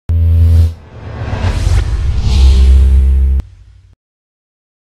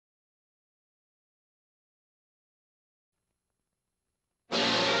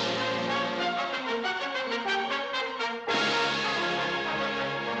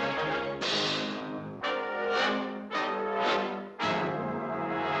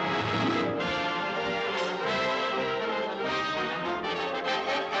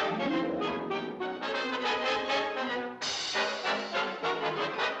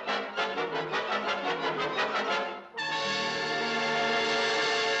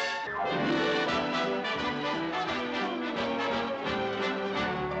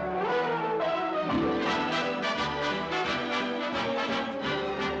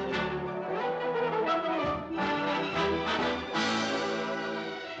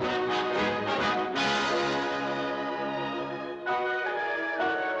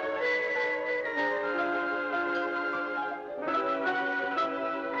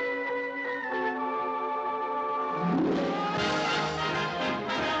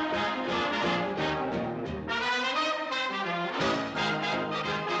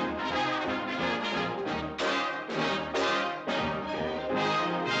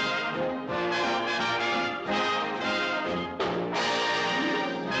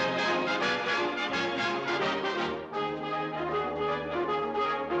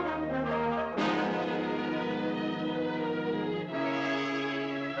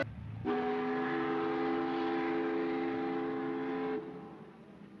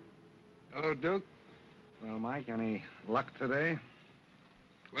Hello, Duke. Well, Mike, any luck today?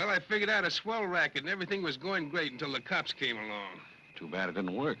 Well, I figured out a swell racket, and everything was going great until the cops came along. Too bad it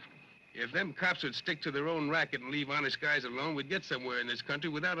didn't work. If them cops would stick to their own racket and leave honest guys alone, we'd get somewhere in this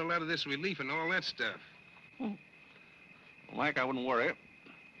country without a lot of this relief and all that stuff. Well, Mike, I wouldn't worry.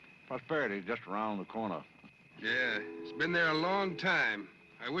 Prosperity's just around the corner. Yeah, it's been there a long time.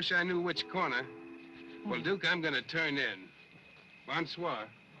 I wish I knew which corner. Well, Duke, I'm going to turn in. Bonsoir.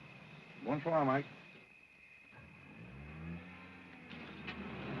 Bonsoir, Mike.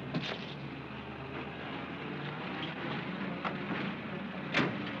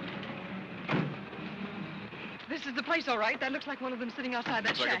 This is the place, all right. That looks like one of them sitting outside that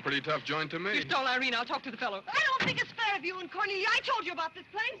Looks like shack. a pretty tough joint to me. You stole Irene. I'll talk to the fellow. I don't think it's fair of you and Cornelia. I told you about this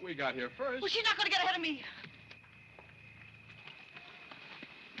place. We got here first. Well, she's not going to get ahead of me.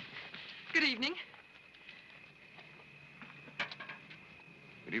 Good evening.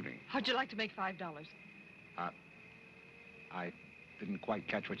 Good evening. How'd you like to make $5? I didn't quite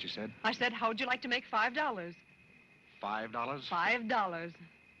catch what you said. I said, how'd you like to make $5? $5? $5.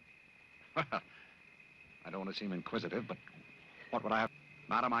 I don't want to seem inquisitive, but what would I have?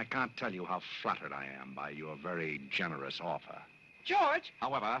 Madam, I can't tell you how flattered I am by your very generous offer. George!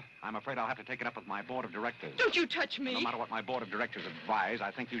 However, I'm afraid I'll have to take it up with my board of directors. Don't you touch me. No matter what my board of directors advise,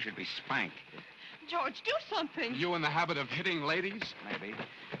 I think you should be spanked. George, do something. You in the habit of hitting ladies? Maybe.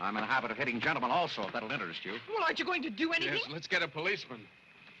 I'm in the habit of hitting gentlemen also, if that'll interest you. Well, aren't you going to do anything? Yes, let's get a policeman.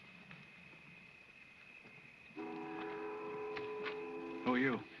 Who are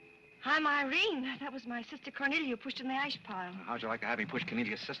you? I'm Irene. That was my sister Cornelia who pushed in the ash pile. How'd you like to have me push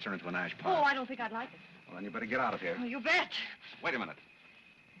Cornelia's sister into an ash Oh, pile? I don't think I'd like it. Well, then you better get out of here. Oh, you bet. Wait a minute.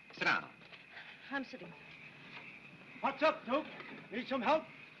 Sit down. I'm sitting. What's up, Duke? Need some help?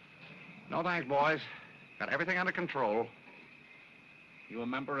 No thanks, boys. Got everything under control. You a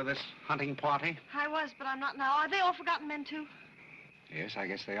member of this hunting party? I was, but I'm not now. Are they all forgotten men, too? Yes, I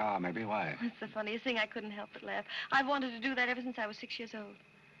guess they are. Maybe. Why? That's the funniest thing. I couldn't help but laugh. I've wanted to do that ever since I was 6 years old.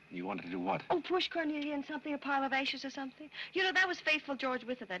 You wanted to do what? Oh, push Cornelia in something, a pile of ashes or something. You know, that was Faithful George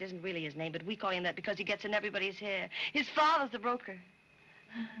Wither. That isn't really his name, but we call him that because he gets in everybody's hair. His father's the broker.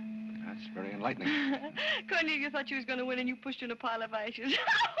 That's very enlightening. Cornelia thought she was going to win, and you pushed her in a pile of ashes. Do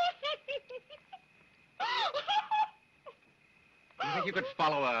you think you could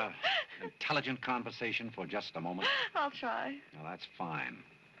follow an intelligent conversation for just a moment? I'll try. Now, that's fine.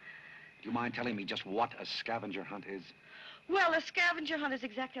 Do you mind telling me just what a scavenger hunt is? Well, a scavenger hunt is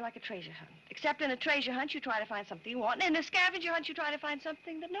exactly like a treasure hunt. Except in a treasure hunt, you try to find something you want, and in a scavenger hunt, you try to find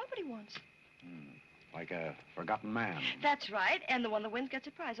something that nobody wants. Like a forgotten man. That's right, and the one that wins gets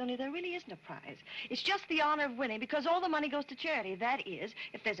a prize, only there really isn't a prize. It's just the honor of winning, because all the money goes to charity. That is,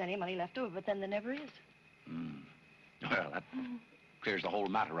 if there's any money left over, but then there never is. Well, that clears the whole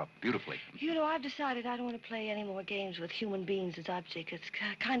matter up beautifully. You know, I've decided I don't want to play any more games with human beings as objects. It's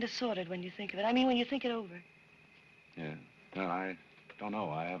kind of sordid when you think of it. I mean, when you think it over. Yeah. Well, I don't know.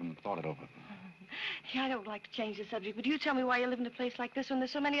 I haven't thought it over. Yeah, I don't like to change the subject, but you tell me why you live in a place like this when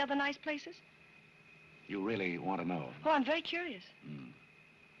there's so many other nice places? You really want to know? Oh, I'm very curious.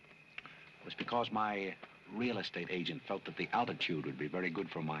 It's because my real estate agent felt that the altitude would be very good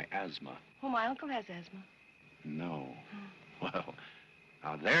for my asthma. Oh, my uncle has asthma. No. Well,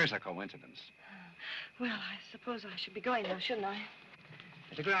 now there's a coincidence. Well, I suppose I should be going now, shouldn't I?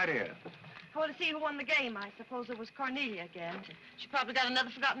 It's a good idea. I want to see who won the game. I suppose it was Cornelia again. She probably got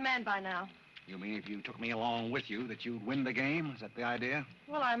another forgotten man by now. You mean if you took me along with you that you'd win the game? Is that the idea?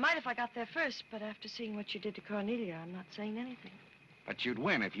 Well, I might if I got there first, but after seeing what you did to Cornelia, I'm not saying anything. But you'd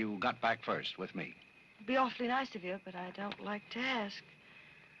win if you got back first with me. It'd be awfully nice of you, but I don't like to ask.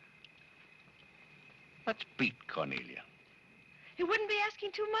 Let's beat Cornelia. You wouldn't be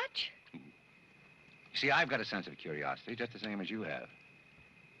asking too much? You see, I've got a sense of curiosity, just the same as you have.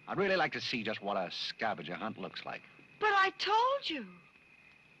 I'd really like to see just what a scavenger hunt looks like. But I told you.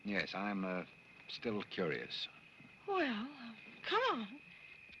 Yes, I'm still curious. Well, come on.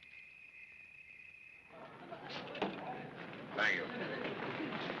 Thank you.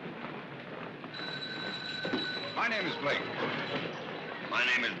 My name is Blake. My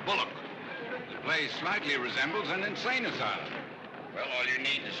name is Bullock. The place slightly resembles an insane asylum. Well, all you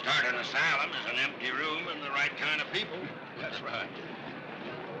need to start an asylum is an empty room and the right kind of people. That's right.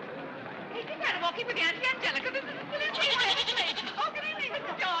 He's incredible. Keep with Auntie Angelica. This is a silly thing. Oh, good evening,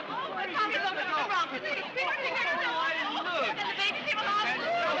 Mr. John. Oh, my God, there's something wrong with me. I didn't look. And the baby came along.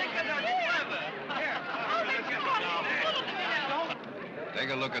 Angelica, that's clever. Here.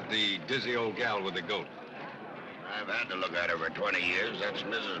 Take a look at the dizzy old gal with the goat. I've had to look at her for 20 years. That's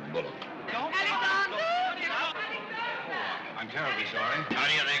Mrs. Bullock. Alexander! I'm terribly sorry. How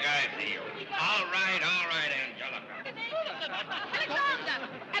do you think I feel? All right, Angelica.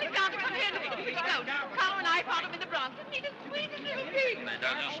 Alexander, come here. No, Carlo and I found him in the Bronx. Isn't he the sweetest little pig? It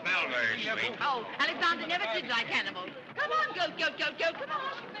doesn't smell very sweet. Oh, Alexander never did like animals. Come on, goat, come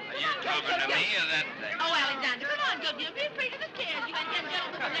on. Are you talking to me or that thing? Oh, Alexander, come on, goat. You'll be afraid of the stairs. You and ten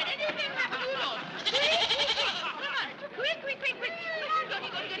gentlemen will let anything happen to you, Lord. Come on. Quick. Come on,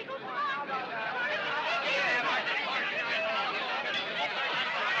 goaty, go. Come on.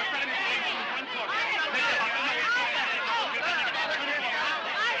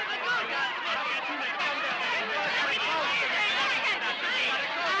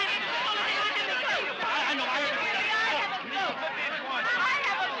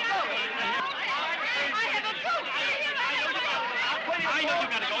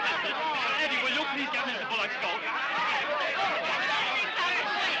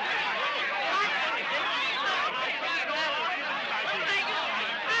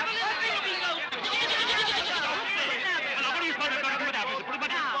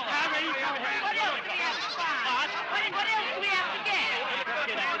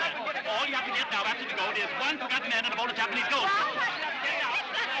 Japanese gold.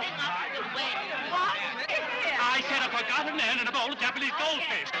 I said a forgotten man and a bowl of Japanese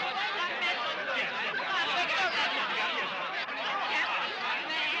goldfish.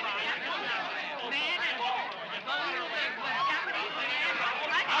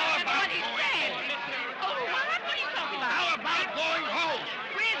 How about going home?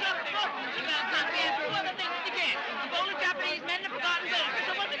 Where's the buttons about that? We have two other things to get. A bowl of Japanese men and a forgotten goldfish.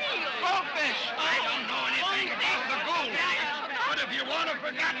 So what's the deal? Goldfish! I don't know anything about the goldfish. But if you want a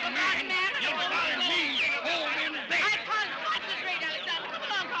forgotten man, you'll find me home in bed. I can't concentrate, Alexander. Come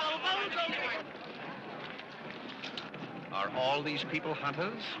along, Carlo. Bowl of goldfish. Are all these people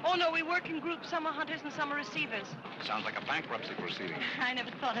hunters? Oh, no, we work in groups. Some are hunters and some are receivers. Sounds like a bankruptcy proceeding. I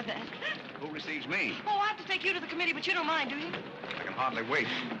never thought of that. Who receives me? Oh, I have to take you to the committee, but you don't mind, do you? I can hardly wait.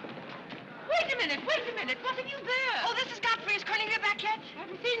 Wait a minute. What have you there? Oh, this is Godfrey. Is Cornelia back yet? I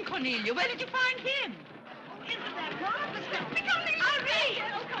haven't seen Cornelia. Where did you find him? Isn't that marvelous? Mr. Godfrey! Irene!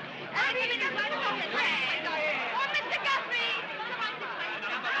 Irene, oh, Mr. Godfrey!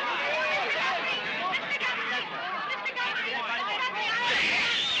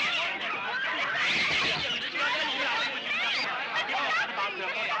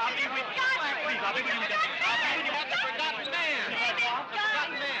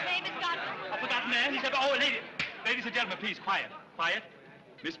 A forgotten man? He said, oh, ladies and gentlemen, please, quiet.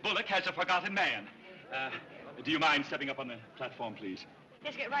 Miss Bullock has a forgotten man. Do you mind stepping up on the platform, please?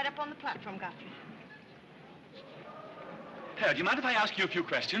 Yes, get right up on the platform, Godfrey. Do you mind if I ask you a few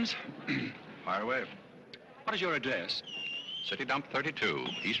questions? Fire away. What is your address? City Dump 32,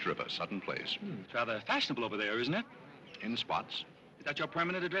 East River, Sutton Place. It's rather fashionable over there, isn't it? In spots. Is that your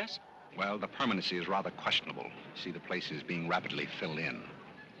permanent address? Well, the permanency is rather questionable. See, the place is being rapidly filled in.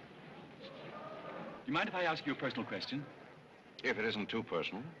 Do you mind if I ask you a personal question? If it isn't too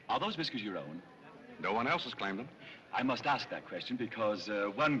personal. Are those whiskers your own? No one else has claimed them. I must ask that question because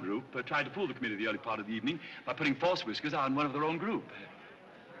one group tried to fool the committee the early part of the evening by putting false whiskers on one of their own group.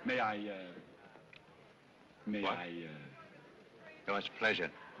 May I... What? Oh, it's a pleasure.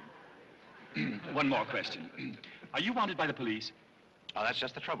 One more question. Are you wanted by the police? Oh, that's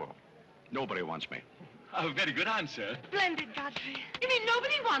just the trouble. Nobody wants me. Oh, very good answer. Splendid, Godfrey. You mean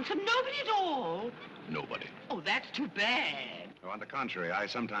nobody wants him? Nobody at all? Nobody. Oh, that's too bad. Oh, on the contrary, I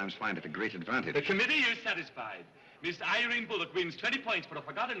sometimes find it a great advantage. The committee is satisfied. Miss Irene Bullock wins 20 points for a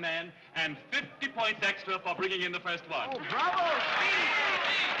forgotten man and 50 points extra for bringing in the first one. Oh, bravo!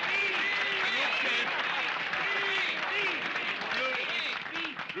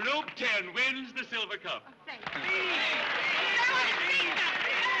 Group 10 wins the silver cup.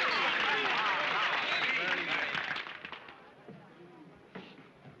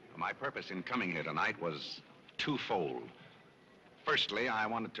 My purpose in coming here tonight was twofold. Firstly, I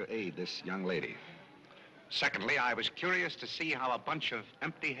wanted to aid this young lady. Secondly, I was curious to see how a bunch of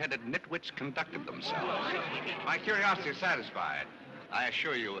empty-headed nitwits conducted themselves. My curiosity is satisfied. I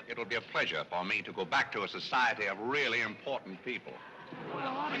assure you, it'll be a pleasure for me to go back to a society of really important people.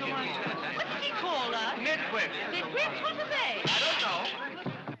 What did he call us? Nitwit. Nitwits? What are they? I don't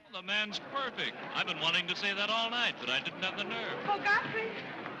know. The man's perfect. I've been wanting to say that all night, but I didn't have the nerve. Oh, Godfrey.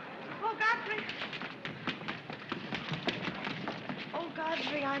 Oh, Godfrey. Oh,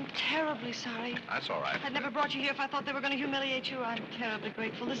 Godfrey, I'm terribly sorry. That's all right. I'd never brought you here if I thought they were going to humiliate you. I'm terribly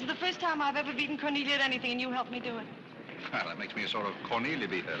grateful. This is the first time I've ever beaten Cornelia at anything, and you helped me do it. Well, that makes me a sort of Cornelia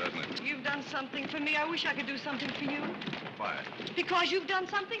beater, doesn't it? You've done something for me. I wish I could do something for you. Why? Because you've done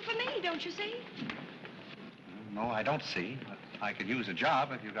something for me, don't you see? No, I don't see. I could use a job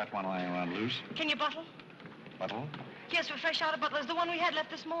if you've got one lying around loose. Can you buttle? Buttle? Yes, we're fresh out of Butler's, the one we had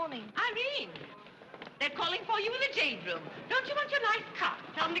left this morning. Irene, they're calling for you in the jade room. Don't you want your nice cup?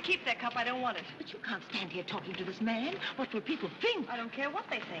 Tell them to keep their cup. I don't want it. But you can't stand here talking to this man. What will people think? I don't care what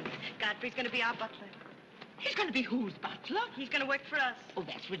they think. Godfrey's going to be our butler. He's going to be whose butler? He's going to work for us. Oh,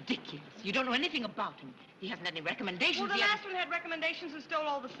 that's ridiculous. You don't know anything about him. He hasn't any recommendations. Well, the last one had recommendations and stole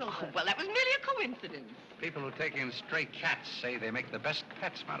all the silver. Oh, well, that was merely a coincidence. People who take in stray cats say they make the best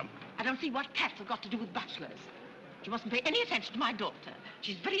pets, madam. I don't see what cats have got to do with butlers. You mustn't pay any attention to my daughter.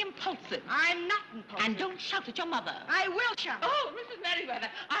 She's very impulsive. I'm not impulsive. And don't shout at your mother. I will shout. Oh, Mrs. Merriweather,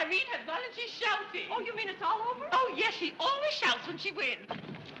 Irene has gone and she's shouting. Oh, you mean it's all over? Oh, yes, she always shouts when she wins.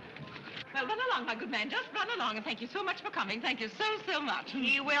 Well, run along, my good man. Just run along, and thank you so much for coming. Thank you so, so much.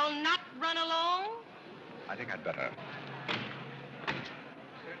 He will not run along. I think I'd better.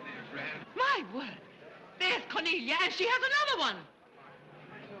 My word. There's Cornelia, and she has another one.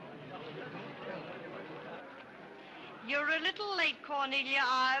 You're a little late, Cornelia.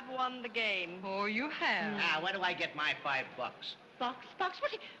 I've won the game. Oh, you have? Now, where do I get my $5? Box? What?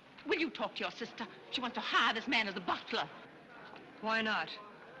 Will you talk to your sister? She wants to hire this man as a butler. Why not?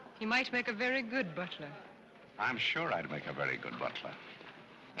 He might make a very good butler. I'm sure I'd make a very good butler.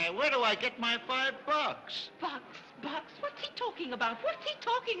 Hey, where do I get my $5? Box? What's he talking about? What's he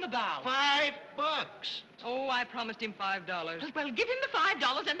talking about? $5. Oh, I promised him $5. Well, give him the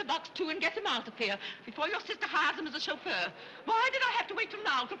 $5 and the box, too, and get him out of here before your sister hires him as a chauffeur. Why did I have to wait till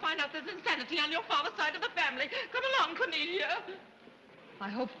now to find out there's insanity on your father's side of the family? Come along, Cornelia. I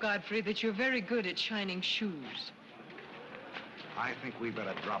hope, Godfrey, that you're very good at shining shoes. I think we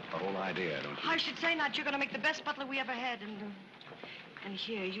better drop the whole idea, don't you? I should say not. You're going to make the best butler we ever had. And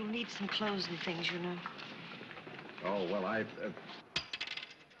here, you'll need some clothes and things, you know. Oh, well, I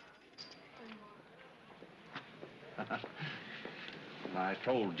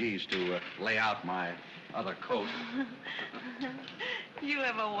told Jeeves to lay out my other coat. You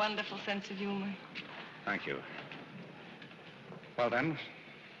have a wonderful sense of humor. Thank you. Well, then,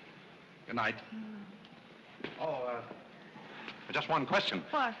 good night. Oh, just one question.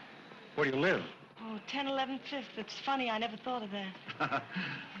 What? Where do you live? Oh, 1011 Fifth. It's funny, I never thought of that.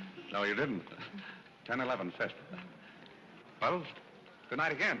 No, you didn't. 1011 Fifth. Well, good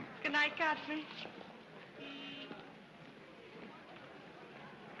night again. Good night, Godfrey.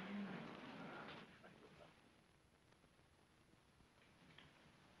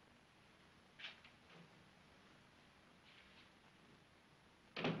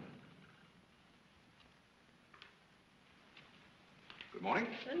 Good morning.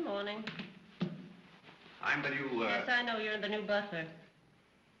 Good morning. I'm the new, Yes, I know you're the new butler.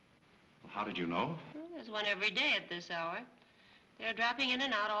 How did you know? Well, there's one every day at this hour. They're dropping in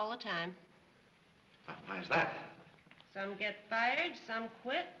and out all the time. Why is that? Some get fired, some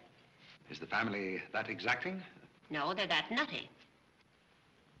quit. Is the family that exacting? No, they're that nutty.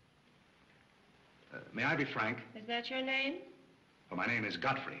 May I be frank? Is that your name? Well, my name is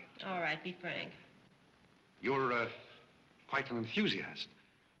Godfrey. All right, be frank. You're, quite an enthusiast.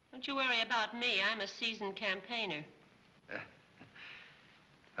 Don't you worry about me. I'm a seasoned campaigner.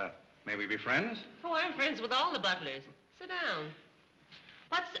 May we be friends? Oh, I'm friends with all the butlers. Sit down.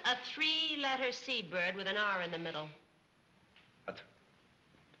 What's a three-letter seabird with an R in the middle?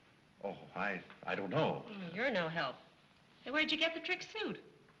 Oh, I don't know. You're no help. Hey, where'd you get the trick suit?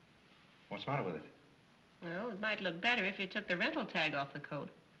 What's the matter with it? Well, it might look better if you took the rental tag off the coat.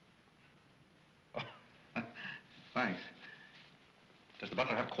 Oh, thanks. Does the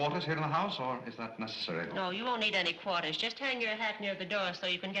butler have quarters here in the house, or is that necessary? No, you won't need any quarters. Just hang your hat near the door so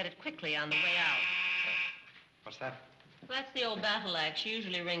you can get it quickly on the way out. What's that? Well, that's the old battle axe. She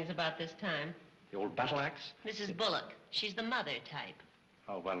usually rings about this time. The old battle axe? Mrs. Bullock. She's the mother type.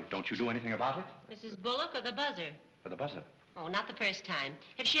 Oh, well, don't you do anything about it? Mrs. Bullock or the buzzer? For the buzzer. Oh, not the first time.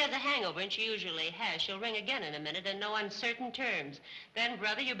 If she has a hangover, and she usually has, she'll ring again in a minute in no uncertain terms. Then,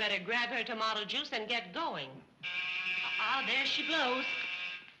 brother, you better grab her tomato juice and get going. There she blows.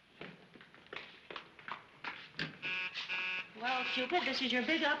 Well, Cupid, this is your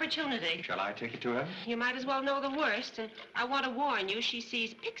big opportunity. Shall I take it to her? You might as well know the worst, and I want to warn you, she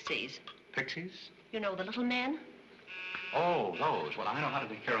sees pixies. Pixies? You know, the little men? Oh, those. Well, I know how to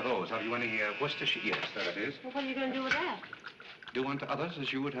take care of those. Have you any Worcestershire? Yes, there it is. Well, what are you going to do with that? Do unto others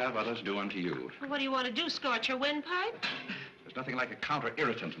as you would have others do unto you. Well, what do you want to do, scorch her windpipe? There's nothing like a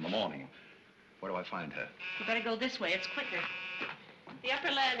counter-irritant in the morning. Where do I find her? You better go this way. It's quicker. The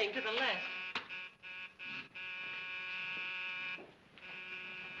upper landing to the left.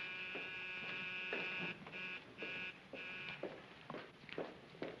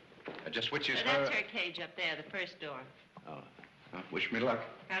 Just which is her... That's her cage up there, the first door. Oh. Wish me luck.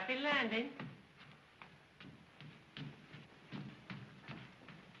 Happy landing.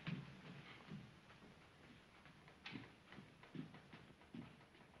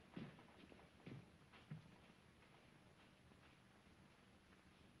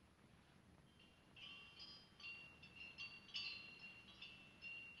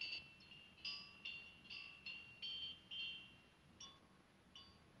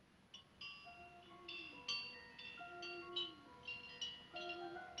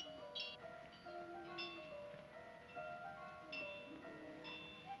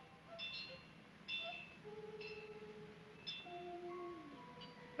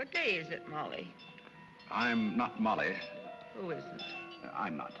 What day is it, Molly? I'm not Molly. Who isn't?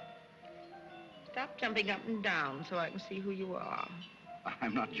 I'm not. Stop jumping up and down so I can see who you are.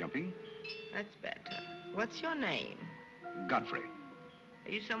 I'm not jumping. That's better. What's your name? Godfrey.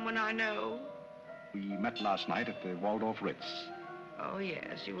 Are you someone I know? We met last night at the Waldorf-Ritz. Oh,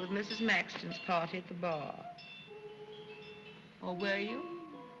 yes. You were with Mrs. Maxton's party at the bar. Or were you?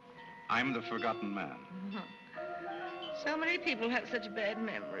 I'm the forgotten man. So many people have such bad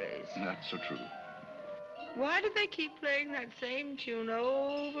memories. That's so true. Why do they keep playing that same tune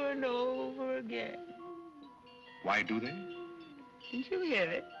over and over again? Why do they? Didn't you hear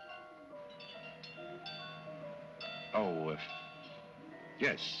it? Oh,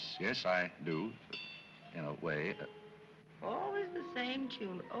 yes, I do, in a way. Always the same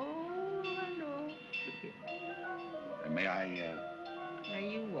tune, over and over again. May I, Now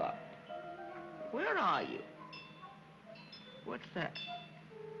you what? Where are you? What's that?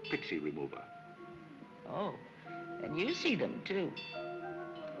 Pixie remover. Oh, and you see them, too.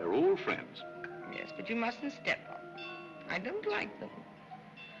 They're old friends. Yes, but you mustn't step on. I don't like them.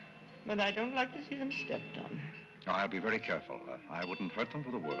 But I don't like to see them stepped on. Oh, I'll be very careful. I wouldn't hurt them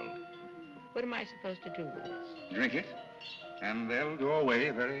for the world. What am I supposed to do with this? Drink it, and they'll go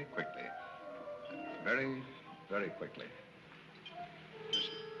away very quickly. Very, very quickly.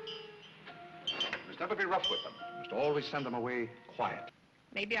 You must never be rough with them. You must always send them away quiet.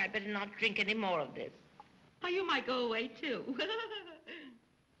 Maybe I better not drink any more of this. Oh, you might go away, too.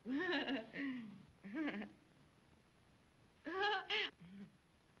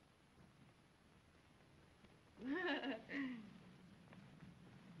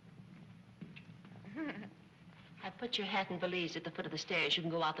 I put your hat and valise at the foot of the stairs. You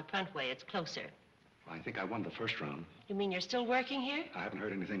can go out the front way. It's closer. I think I won the first round. You mean you're still working here? I haven't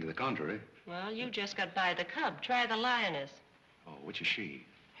heard anything to the contrary. Well, you just got by the cub. Try the lioness. Oh, which is she?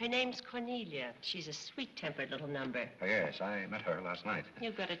 Her name's Cornelia. She's a sweet-tempered little number. Oh, yes, I met her last night.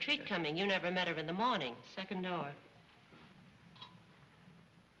 You've got a treat coming. You never met her in the morning. Second door.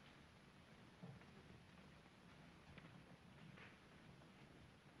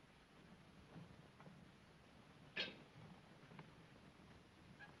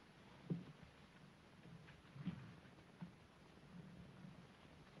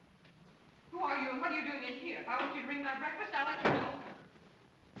 Who are you and what are you doing in here? If I want you to bring my breakfast, I'll let you know.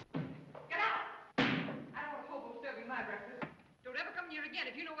 Get out! I don't want a hobo serving my breakfast. Don't ever come near again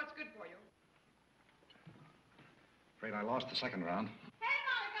if you know what's good for you. Afraid I lost the second round. Hey,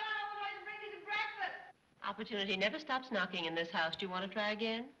 Molly, come on over and bring me some breakfast. Opportunity never stops knocking in this house. Do you want to try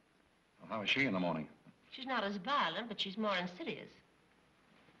again? Well, how is she in the morning? She's not as violent, but she's more insidious.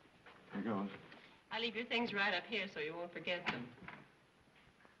 Here goes. I leave your things right up here so you won't forget them.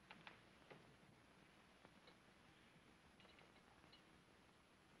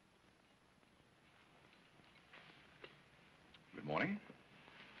 Good morning.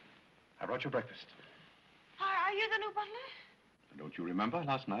 I brought you breakfast. Are you the new butler? Don't you remember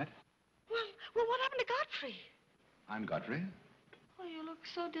last night? Well, what happened to Godfrey? I'm Godfrey. Oh, you look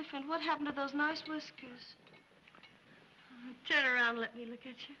so different. What happened to those nice whiskers? Turn around and let me look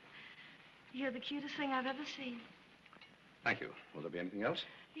at you. You're the cutest thing I've ever seen. Thank you. Will there be anything else?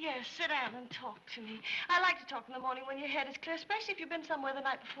 Yes, sit down and talk to me. I like to talk in the morning when your head is clear, especially if you've been somewhere the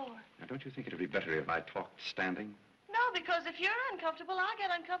night before. Now, don't you think it would be better if I talked standing? No, because if you're uncomfortable, I'll get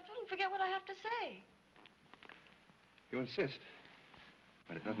uncomfortable and forget what I have to say. You insist.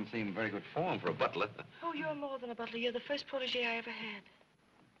 But it doesn't seem very good form for a butler. Oh, you're more than a butler. You're the first protégé I ever had.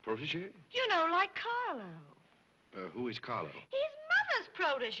 Protégé? You know, like Carlo. Who is Carlo? He's Mother's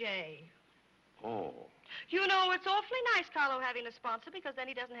protégé. Oh. You know, it's awfully nice, Carlo, having a sponsor, because then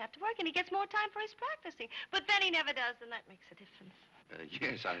he doesn't have to work and he gets more time for his practicing. But then he never does, and that makes a difference.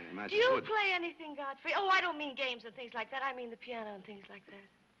 Yes, I imagine Do you it would. play anything, Godfrey? Oh, I don't mean games and things like that. I mean the piano and things like that.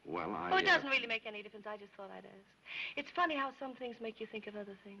 Well, Oh, it doesn't really make any difference. I just thought I'd ask. It's funny how some things make you think of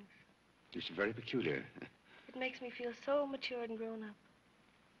other things. It's very peculiar. It makes me feel so mature and grown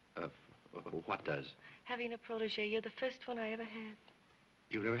up. What does? Having a protégé. You're the first one I ever had.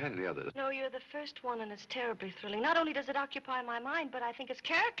 You've never had any others? No, you're the first one, and it's terribly thrilling. Not only does it occupy my mind, but I think it's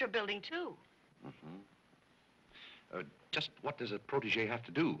character building, too. Just what does a protégé have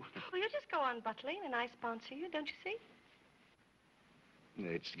to do? Well, you just go on butling, and I sponsor you, don't you see?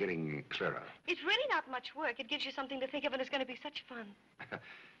 It's getting clearer. It's really not much work. It gives you something to think of, and it's going to be such fun.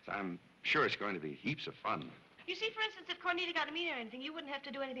 I'm sure it's going to be heaps of fun. You see, for instance, if Cornelia got a mean or anything, you wouldn't have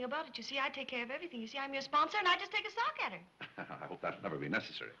to do anything about it. You see, I take care of everything. You see, I'm your sponsor, and I just take a sock at her. I hope that'll never be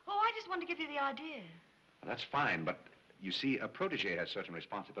necessary. Oh, I just wanted to give you the idea. Well, that's fine, but you see, a protégé has certain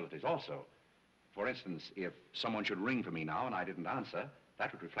responsibilities also. For instance, if someone should ring for me now and I didn't answer,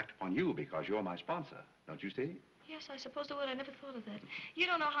 that would reflect upon you because you're my sponsor. Don't you see? Yes, I suppose it would. I never thought of that. You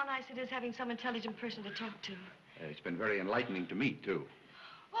don't know how nice it is having some intelligent person to talk to. It's been very enlightening to me, too.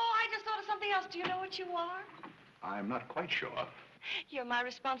 Oh, I just thought of something else. Do you know what you are? I'm not quite sure. You're my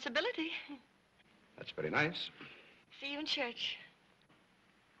responsibility. That's very nice. See you in church.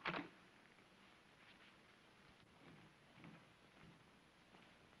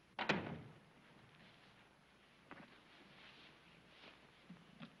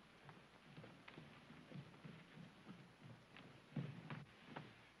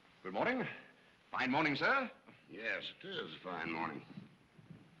 Good morning. Fine morning, sir. Yes, it is a fine morning.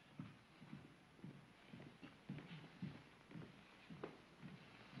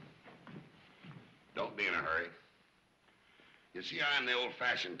 Don't be in a hurry. You see, I'm the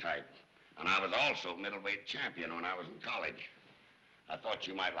old-fashioned type, and I was also middleweight champion when I was in college. I thought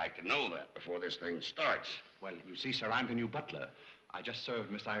you might like to know that before this thing starts. Well, you see, sir, I'm the new butler. I just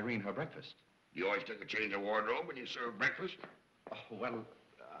served Miss Irene her breakfast. You always took a change of wardrobe when you served breakfast? Oh, well,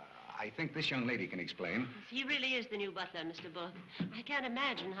 I think this young lady can explain. He really is the new butler, Mr. Bullock. I can't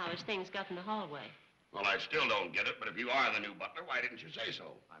imagine how his things got in the hallway. Well, I still don't get it, but if you are the new butler, why didn't you say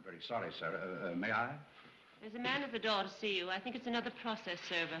so? I'm very sorry, sir. May I? There's a man at the door to see you. I think it's another process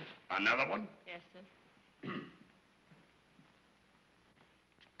server. Another one? Yes, sir.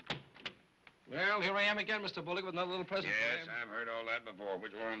 Well, here I am again, Mr. Bullock, with another little present for Yes, you. I've heard all that before.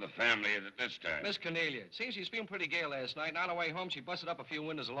 Which one in the family is it this time? Miss Cornelia. It seems she's feeling pretty gay last night, and on her way home, she busted up a few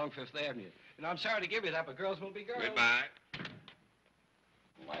windows along Fifth Avenue. And I'm sorry to give you that, but girls will be girls. Goodbye.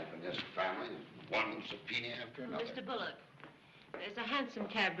 Life in this family, one subpoena after another. Mr. Bullock, there's a hansom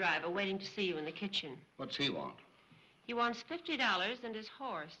cab driver waiting to see you in the kitchen. What's he want? He wants $50 and his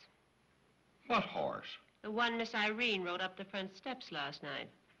horse. What horse? The one Miss Irene rode up the front steps last night.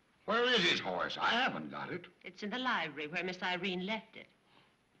 Where is his horse? I haven't got it. It's in the library where Miss Irene left it.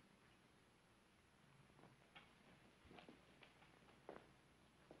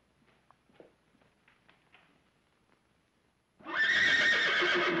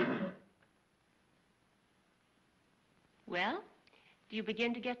 Well, do you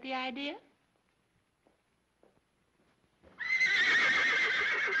begin to get the idea?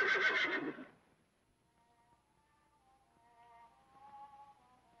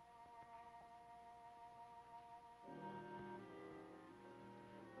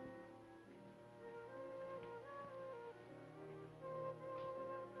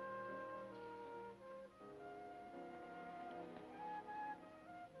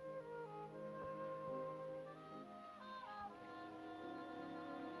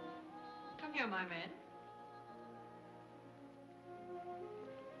 Come here, my man.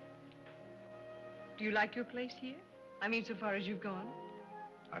 Do you like your place here? I mean, so far as you've gone?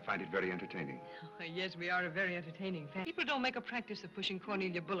 I find it very entertaining. Yes, we are a very entertaining family. People don't make a practice of pushing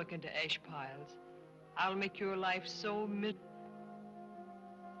Cornelia Bullock into ash piles. I'll make your life so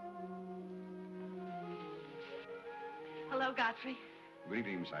Hello, Godfrey. Good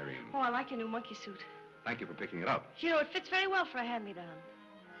evening, Miss Irene. Oh, I like your new monkey suit. Thank you for picking it up. You know, it fits very well for a hand-me-down.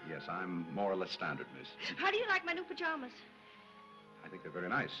 Yes, I'm more or less standard, miss. How do you like my new pajamas? I think they're very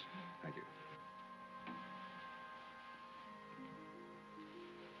nice. Thank you.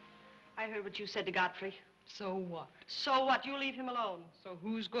 I heard what you said to Godfrey. So what? So what? You leave him alone. So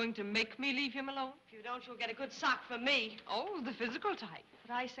who's going to make me leave him alone? If you don't, you'll get a good sock from me. Oh, the physical type.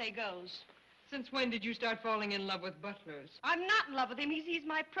 What I say goes. Since when did you start falling in love with butlers? I'm not in love with him. He's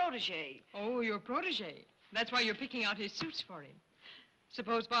my protégé. Oh, your protégé. That's why you're picking out his suits for him.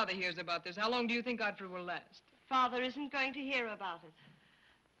 Suppose Father hears about this. How long do you think Godfrey will last? Father isn't going to hear about it.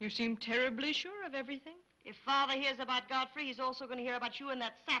 You seem terribly sure of everything. If Father hears about Godfrey, he's also going to hear about you and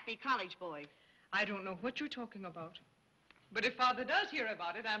that sappy college boy. I don't know what you're talking about. But if Father does hear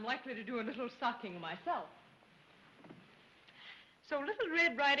about it, I'm likely to do a little socking myself. So Little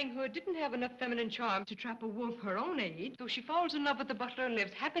Red Riding Hood didn't have enough feminine charm to trap a wolf her own age, so she falls in love with the butler and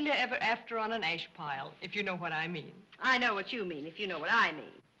lives happily ever after on an ash pile, if you know what I mean. I know what you mean, if you know what I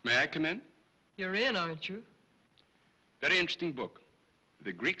mean. May I come in? You're in, aren't you? Very interesting book.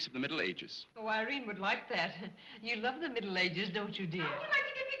 The Greeks of the Middle Ages. Oh, Irene would like that. You love the Middle Ages, don't you, dear? Oh, I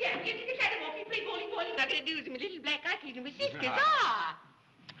think again. Get to the walking, play bowling. I'm going to do is my little black eye and my sisters.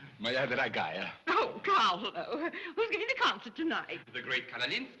 Moja dragaya. Oh, Carlo. Who's giving the concert tonight? The great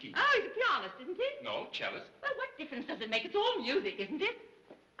Kanalinsky. Oh, he's a pianist, isn't he? No, cellist. Well, what difference does it make? It's all music, isn't it?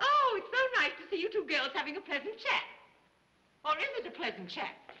 Oh, it's so nice to see you two girls having a pleasant chat. Or is it a pleasant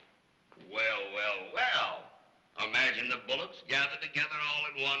chat? Well, well, well. Imagine the Bullocks gathered together all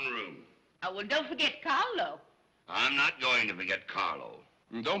in one room. Oh, well, don't forget Carlo. I'm not going to forget Carlo.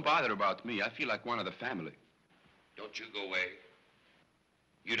 Don't bother about me. I feel like one of the family. Don't you go away.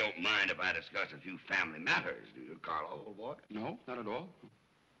 You don't mind if I discuss a few family matters, do you, Carlo, old boy? No, not at all.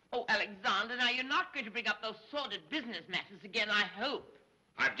 Oh, Alexander, now you're not going to bring up those sordid business matters again, I hope.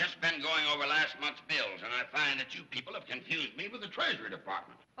 I've just been going over last month's bills, and I find that you people have confused me with the Treasury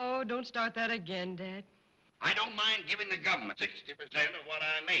Department. Oh, don't start that again, Dad. I don't mind giving the government 60% of what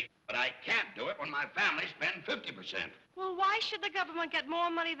I make, but I can't do it when my family spend 50%. Well, why should the government get more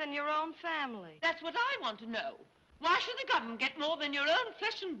money than your own family? That's what I want to know. Why should the government get more than your own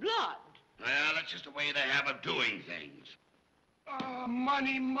flesh and blood? Well, that's just the way they have of doing things. Oh,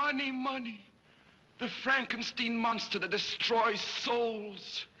 money, money, money. The Frankenstein monster that destroys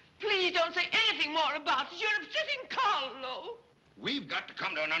souls. Please don't say anything more about it. You're upsetting Carlo. We've got to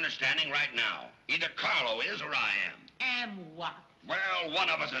come to an understanding right now. Either Carlo is or I am. Am what? Well, one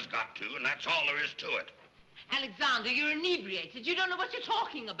of us has got to, and that's all there is to it. Alexander, you're inebriated. You don't know what you're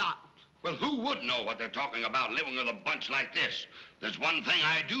talking about. Well, who would know what they're talking about living with a bunch like this? There's one thing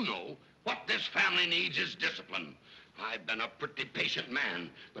I do know. What this family needs is discipline. I've been a pretty patient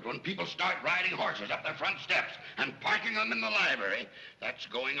man, but when people start riding horses up their front steps and parking them in the library, that's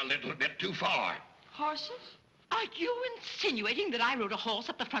going a little bit too far. Horses? Are you insinuating that I rode a horse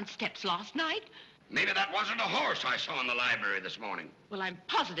up the front steps last night? Maybe that wasn't a horse I saw in the library this morning. Well, I'm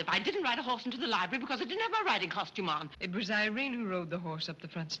positive I didn't ride a horse into the library because I didn't have my riding costume on. It was Irene who rode the horse up the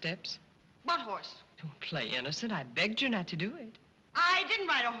front steps. What horse? Don't play innocent. I begged you not to do it. I didn't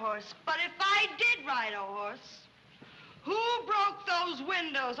ride a horse, but if I did ride a horse, who broke those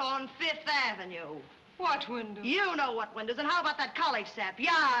windows on Fifth Avenue? What windows? You know what windows, and how about that college sap?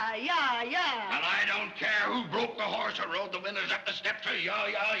 Yeah. Well, I don't care who broke the horse or rode the windows up the steps or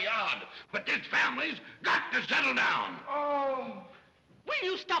yard. But this family's got to settle down. Oh. Will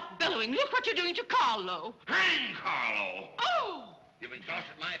you stop bellowing? Look what you're doing to Carlo. Hang Carlo. Oh! You've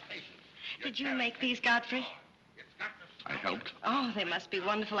exhausted my patience. Did you make these, Godfrey? I helped. Oh, they must be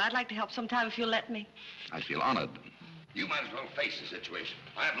wonderful. I'd like to help sometime if you'll let me. I feel honored. You might as well face the situation.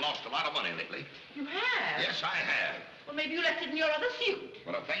 I've lost a lot of money lately. You have? Yes, I have. Well, maybe you left it in your other suit.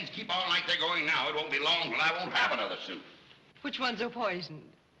 Well, if things keep on like they're going now, it won't be long till I won't have another suit. Which ones are poisoned?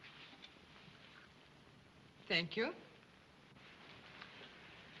 Thank you.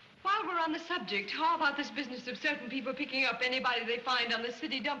 While we're on the subject, how about this business of certain people picking up anybody they find on the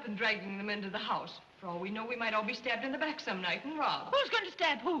city dump and dragging them into the house? For all we know, we might all be stabbed in the back some night and robbed. Who's going to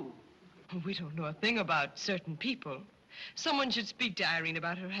stab who? We don't know a thing about certain people. Someone should speak to Irene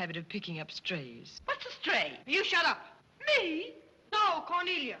about her habit of picking up strays. What's a stray? You shut up. Me? No,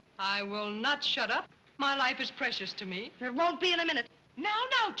 Cornelia. I will not shut up. My life is precious to me. It won't be in a minute. Now,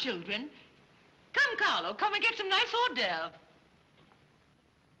 children. Come, Carlo, come and get some nice hors d'oeuvre.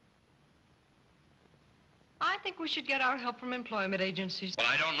 I think we should get our help from employment agencies. Well,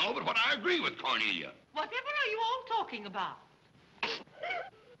 I don't know, but what I agree with Cornelia. Whatever are you all talking about?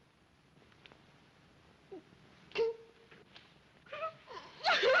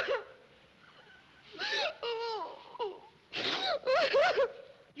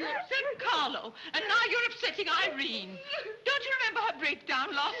 You upset Carlo, and now you're upsetting Irene. Don't you remember her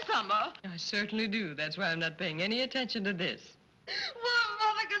breakdown last summer? I certainly do. That's why I'm not paying any attention to this. Well,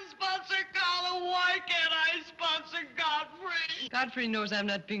 Mother can sponsor Carlo. Why can't I sponsor Godfrey? Godfrey knows I'm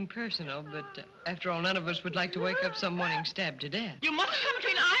not being personal, but after all, none of us would like to wake up some morning stabbed to death. You mustn't come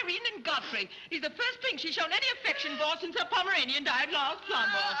between Irene and Godfrey. He's the first thing she's shown any affection for since her Pomeranian died last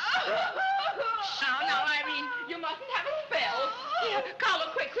summer. Now, Irene, you mustn't have a spell. Here,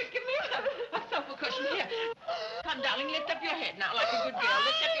 Carlo, quick, give me a sofa cushion. Here. Come, darling, lift up your head now like a good girl.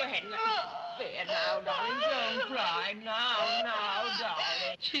 Lift up your head. There now, darling, don't cry. Now,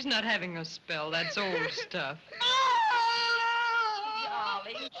 darling. She's not having a spell. That's old stuff.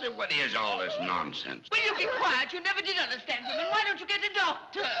 Darling. So what is all this nonsense? Will you be quiet? You never did understand women. Why don't you get a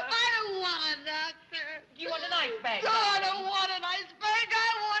doctor? I don't want a doctor. Do you want an ice bag? No, I don't want an ice bag.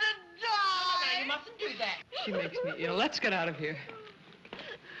 I want to die. No, you mustn't do that. She makes me ill. Let's get out of here.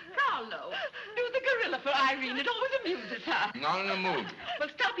 Carlo, do the gorilla for Irene. It always amuses her. Not in the mood. Well,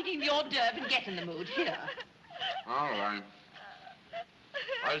 stop eating the hors d'oeuvre and get in the mood. Here. All right.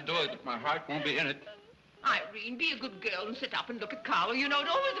 I'll do it, but my heart won't be in it. Irene, be a good girl and sit up and look at Carlo. You know it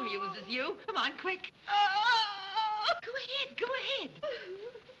always amuses you. Come on, quick. Go ahead.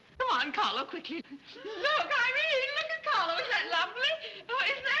 Come on, Carlo, quickly. Look, Irene, look at Carlo. Isn't that lovely? Oh,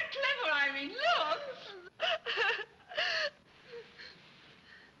 isn't that clever, Irene? Look.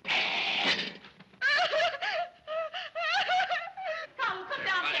 Carlo, come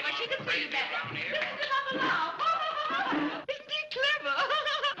down here where she can see you better. Listen up and laugh. Isn't he clever?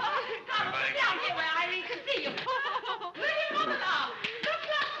 Carlo, come down here where Irene can see you. Look at him laugh. Look.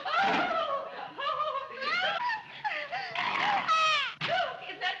 Look,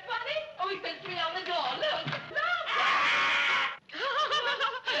 isn't that funny? Oh, he sent me on the door. Look.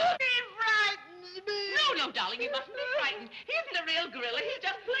 He frightens me. No, darling, you mustn't be frightened. He isn't a real gorilla. He's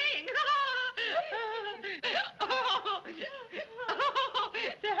just playing.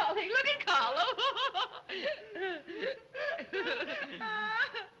 Darling, look at Carlo.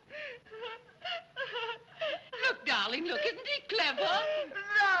 Look, darling, look. Isn't he clever?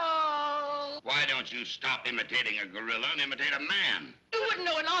 No. Why don't you stop imitating a gorilla and imitate a man? You wouldn't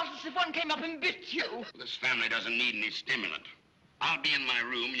know an artist if one came up and bit you. This family doesn't need any stimulant. I'll be in my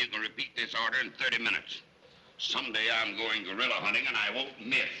room. You can repeat this order in 30 minutes. Someday I'm going gorilla hunting, and I won't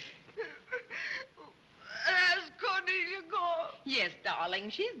miss. Has Cornelia gone? Yes,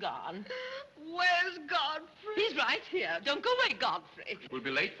 darling, she's gone. Where's Godfrey? He's right here. Don't go away, Godfrey. We'll be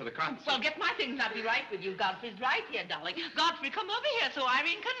late for the concert. Well, get my things and I'll be right with you. Godfrey's right here, darling. Godfrey, come over here so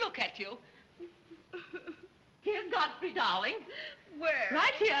Irene can look at you. Here's Godfrey, darling. Where?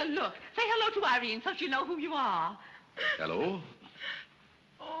 Right here, look. Say hello to Irene so she'll know who you are. Hello?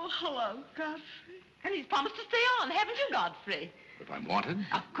 Oh, hello, Godfrey. And he's promised to stay on, haven't you, Godfrey? If I'm wanted?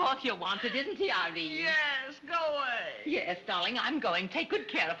 Of course you're wanted, isn't he, Irene? Yes, go away. Yes, darling, I'm going. Take good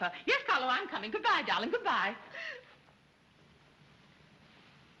care of her. Yes, Carlo, I'm coming. Goodbye, darling, goodbye.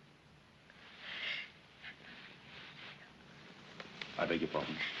 I beg your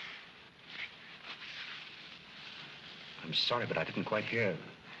pardon. I'm sorry, but I didn't quite hear.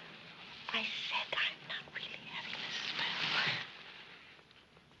 I said I'm not really having this spell.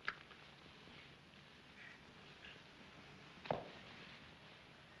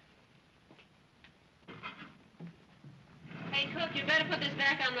 Hey, cook, you better put this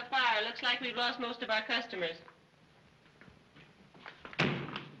back on the fire. Looks like we've lost most of our customers.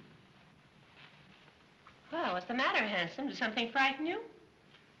 Well, what's the matter, handsome? Does something frighten you?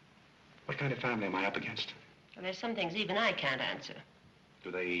 What kind of family am I up against? Well, there's some things even I can't answer.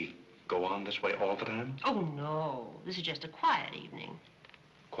 Do they go on this way all the time? Oh, no. This is just a quiet evening.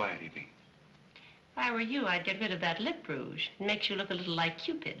 Quiet evening. If I were you, I'd get rid of that lip rouge. It makes you look a little like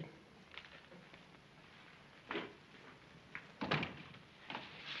Cupid.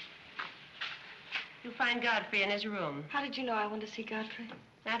 You'll find Godfrey in his room. How did you know I wanted to see Godfrey?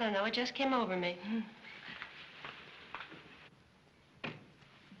 I don't know. It just came over me.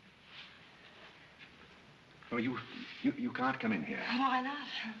 Oh, you can't come in here. Why not?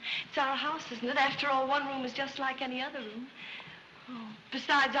 It's our house, isn't it? After all, one room is just like any other room. Oh,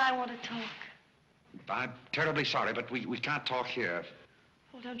 besides, I want to talk. I'm terribly sorry, but we can't talk here.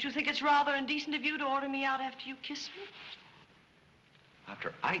 Well, don't you think it's rather indecent of you to order me out after you kiss me?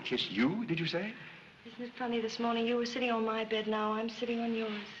 After I kiss you, did you say? Isn't it funny, this morning you were sitting on my bed, now I'm sitting on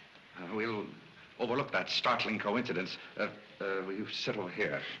yours. We'll overlook that startling coincidence. Will you sit over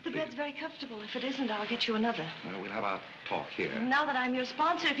here? The bed's very comfortable. If it isn't, I'll get you another. We'll have our talk here. Now that I'm your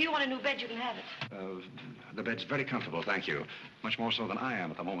sponsor, if you want a new bed, you can have it. The bed's very comfortable, thank you. Much more so than I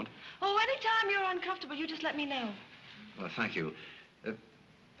am at the moment. Oh, anytime you're uncomfortable, you just let me know. Well, thank you.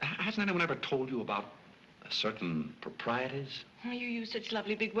 Hasn't anyone ever told you about certain proprieties? Oh, you use such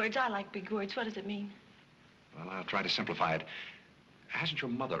lovely big words. I like big words. What does it mean? Well, I'll try to simplify it. Hasn't your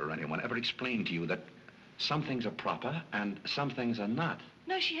mother or anyone ever explained to you that some things are proper and some things are not?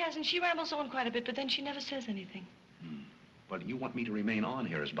 No, she hasn't. She rambles on quite a bit, but then she never says anything. Well, you want me to remain on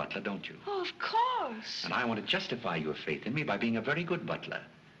here as butler, don't you? Oh, of course. And I want to justify your faith in me by being a very good butler.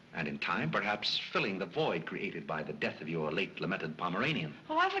 And in time, perhaps filling the void created by the death of your late lamented Pomeranian.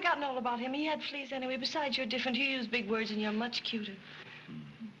 Oh, I've forgotten all about him. He had fleas anyway. Besides, you're different. You use big words and you're much cuter.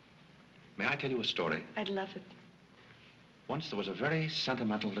 May I tell you a story? I'd love it. Once there was a very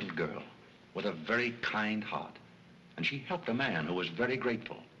sentimental little girl with a very kind heart. And she helped a man who was very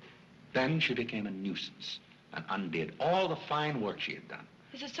grateful. Then she became a nuisance and undid all the fine work she had done.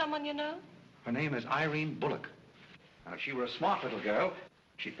 Is it someone you know? Her name is Irene Bullock. Now, if she were a smart little girl,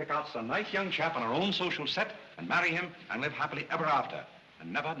 she'd pick out some nice young chap on her own social set and marry him and live happily ever after.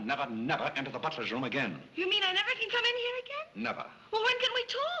 And never, never, never enter the butler's room again. You mean I never can come in here again? Never. Well, when can we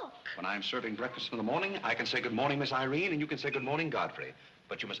talk? When I'm serving breakfast in the morning, I can say good morning, Miss Irene, and you can say good morning, Godfrey.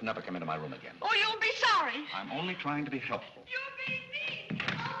 But you must never come into my room again. Oh, you'll be sorry. I'm only trying to be helpful. You'll be mean.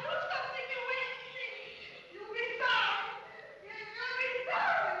 I'll do something you won't see. You'll be sorry.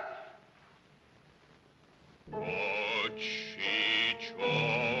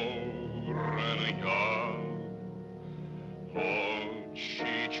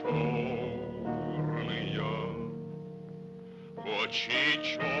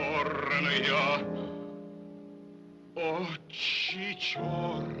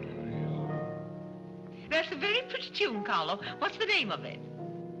 That's a very pretty tune, Carlo. What's the name of it?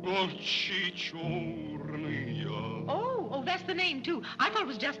 Oh, that's the name, too. I thought it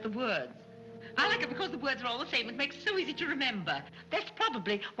was just the words. I like it because the words are all the same. It makes it so easy to remember. That's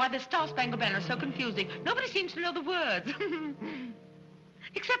probably why the Star-Spangled Banner is so confusing. Nobody seems to know the words.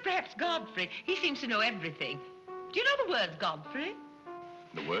 Except perhaps Godfrey. He seems to know everything. Do you know the words, Godfrey?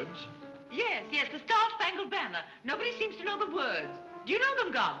 The words? Yes, the Star-Spangled Banner. Nobody seems to know the words. Do you know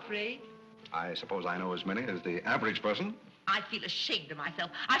them, Godfrey? I suppose I know as many as the average person. I feel ashamed of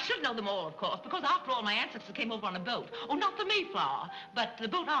myself. I should know them all, of course, because after all, my ancestors came over on a boat. Oh, not the Mayflower, but the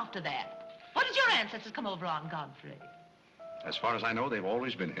boat after that. What did your ancestors come over on, Godfrey? As far as I know, they've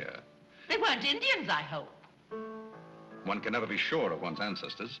always been here. They weren't Indians, I hope. One can never be sure of one's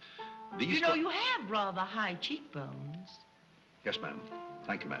ancestors. You know, you have rather high cheekbones. Yes, ma'am.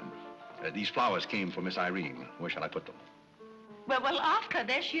 Thank you, ma'am. These flowers came for Miss Irene. Where shall I put them? Well, ask her.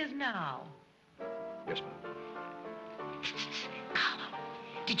 There she is now. Yes, ma'am. Carlo,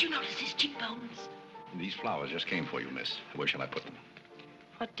 did you notice his cheekbones? These flowers just came for you, miss. Where shall I put them?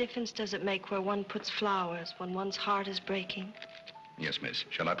 What difference does it make where one puts flowers when one's heart is breaking? Yes, miss.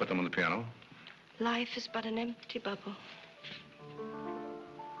 Shall I put them on the piano? Life is but an empty bubble.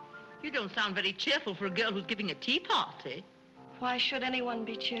 You don't sound very cheerful for a girl who's giving a tea party. Why should anyone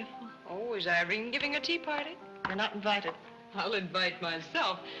be cheerful? Oh, is Irene giving a tea party? You're not invited. I'll invite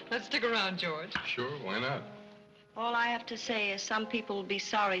myself. Let's stick around, George. Sure, why not? All I have to say is some people will be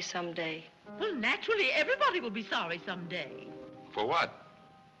sorry someday. Well, naturally, everybody will be sorry someday. For what?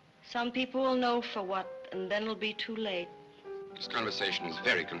 Some people will know for what, and then it'll be too late. This conversation is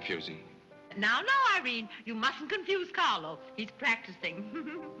very confusing. Now, Irene, you mustn't confuse Carlo. He's practicing.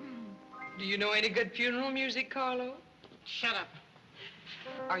 Do you know any good funeral music, Carlo? Shut up.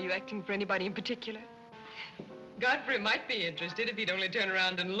 Are you acting for anybody in particular? Godfrey might be interested if he'd only turn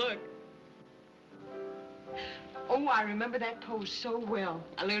around and look. Oh, I remember that pose so well.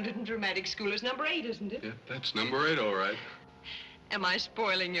 I learned it in dramatic school. It's number 8, isn't it? Yeah, that's number 8, all right. Am I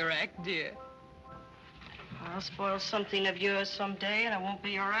spoiling your act, dear? I'll spoil something of yours someday, and it won't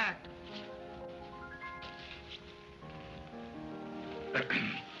be your act.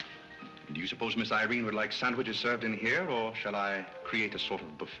 Do you suppose Miss Irene would like sandwiches served in here, or shall I create a sort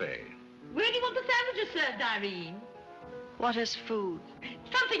of buffet? Where do you want the sandwiches served, Irene? What is food?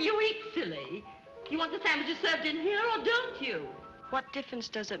 Something you eat, silly. You want the sandwiches served in here, or don't you? What difference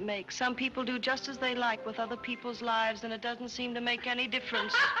does it make? Some people do just as they like with other people's lives, and it doesn't seem to make any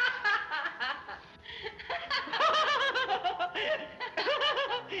difference.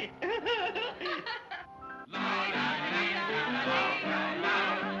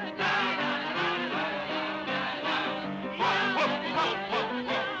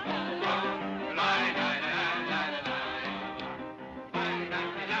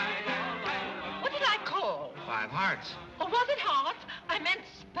 Hearts. Oh, was it hearts? I meant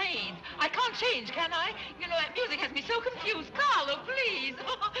spades. I can't change, can I? You know, that music has me so confused. Carlo, please.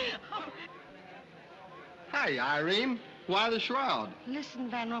 Hey, Irene. Why the shroud? Listen,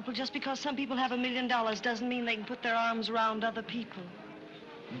 Van Rumpel, just because some people have $1 million doesn't mean they can put their arms around other people.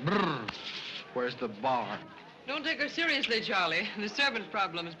 Brr. Where's the bar? Don't take her seriously, Charlie. The servant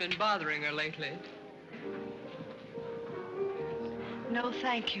problem has been bothering her lately. No,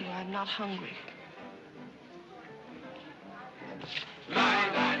 thank you. I'm not hungry.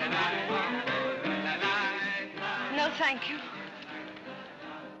 No, thank you.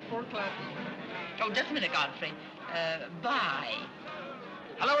 4 o'clock. Oh, just a minute, Godfrey. Bye.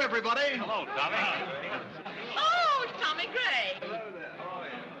 Hello, everybody. Hello, Tommy. Oh, it's Tommy Gray.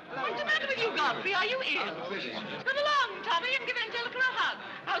 What's the matter with you, Godfrey? Are you ill? Come along, Tommy, and give Angelica a hug.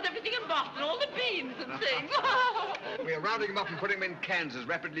 How's everything in Boston? All the beans and things. We are rounding them up and putting them in cans as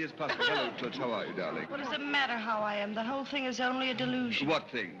rapidly as possible. Hello, Toots. How are you, darling? What does it matter how I am? The whole thing is only a delusion. What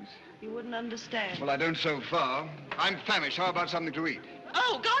things? You wouldn't understand. Well, I don't so far. I'm famished. How about something to eat?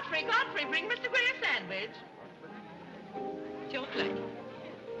 Oh, Godfrey, bring Mr. Gray a sandwich. It's your plate.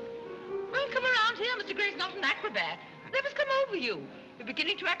 Well, come around here. Mr. Gray's not an acrobat. Let us come over you. You're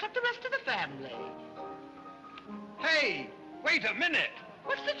beginning to act like the rest of the family. Hey, wait a minute.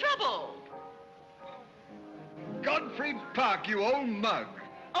 What's the trouble? Godfrey Parke, you old mug.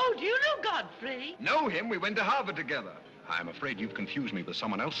 Oh, do you know Godfrey? Know him? We went to Harvard together. I'm afraid you've confused me with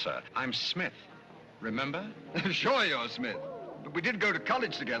someone else, sir. I'm Smith. Remember? Sure you're Smith. But we did go to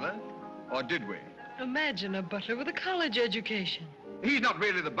college together. Or did we? Imagine a butler with a college education. He's not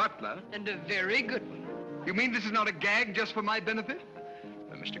really the butler. And a very good one. You mean this is not a gag just for my benefit?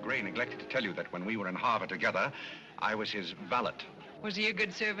 Mr. Gray neglected to tell you that when we were in Harvard together, I was his valet. Was he a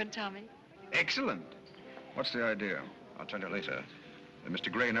good servant, Tommy? Excellent. What's the idea? I'll tell you later.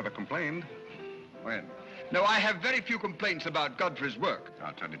 Mr. Gray never complained. When? No, I have very few complaints about Godfrey's work.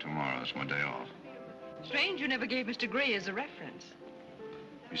 I'll tell you tomorrow. It's my day off. Strange you never gave Mr. Gray as a reference.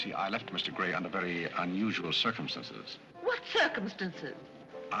 You see, I left Mr. Gray under very unusual circumstances. What circumstances?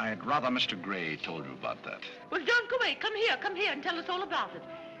 I'd rather Mr. Gray told you about that. Well, don't go away. Come here and tell us all about it.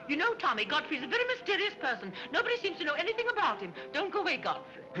 You know, Tommy, Godfrey's a very mysterious person. Nobody seems to know anything about him. Don't go away,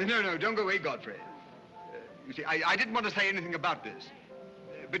 Godfrey. No, don't go away, Godfrey. You see, I didn't want to say anything about this.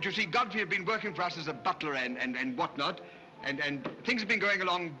 But you see, Godfrey had been working for us as a butler and whatnot, and things have been going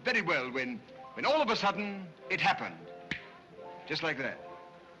along very well when all of a sudden it happened. Just like that.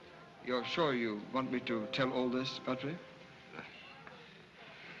 You're sure you want me to tell all this, Godfrey?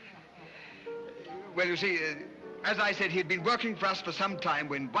 Well, you see, as I said, he'd been working for us for some time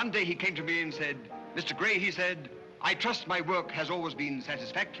when one day he came to me and said, Mr. Gray, he said, I trust my work has always been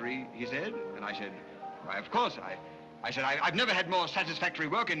satisfactory, he said. And I said, why, of course. I said, I've never had more satisfactory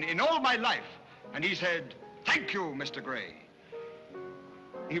work in all my life. And he said, thank you, Mr. Gray.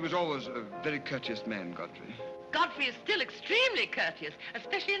 He was always a very courteous man, Godfrey. Godfrey is still extremely courteous,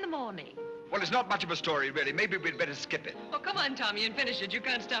 especially in the morning. Well, it's not much of a story, really. Maybe we'd better skip it. Oh, come on, Tommy, and finish it. You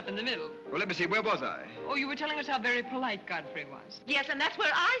can't stop in the middle. Well, let me see. Where was I? Oh, you were telling us how very polite Godfrey was. Yes, and that's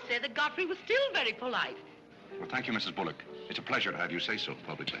where I said that Godfrey was still very polite. Well, thank you, Mrs. Bullock. It's a pleasure to have you say so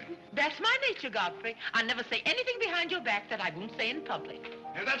publicly. That's my nature, Godfrey. I never say anything behind your back that I won't say in public.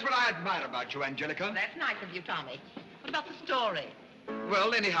 Now, that's what I admire about you, Angelica. That's nice of you, Tommy. What about the story?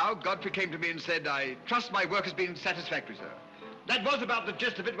 Well, anyhow, Godfrey came to me and said, I trust my work has been satisfactory, sir. That was about the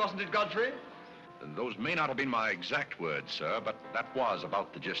gist of it, wasn't it, Godfrey? Those may not have been my exact words, sir, but that was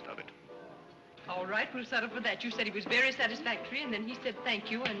about the gist of it. All right, we'll settle for that. You said he was very satisfactory, and then he said thank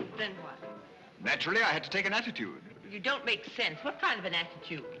you, and then what? Naturally, I had to take an attitude. You don't make sense. What kind of an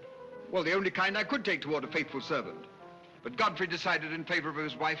attitude? Well, the only kind I could take toward a faithful servant. But Godfrey decided in favor of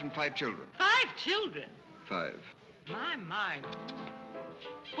his wife and 5 children. 5 children? 5. My.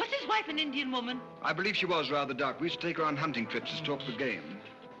 Was his wife an Indian woman? I believe she was rather dark. We used to take her on hunting trips to stalk the game.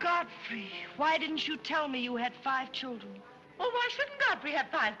 Godfrey, why didn't you tell me you had 5 children? Well, why shouldn't Godfrey have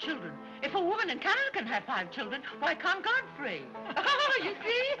 5 children? If a woman in Canada can have 5 children, why can't Godfrey? You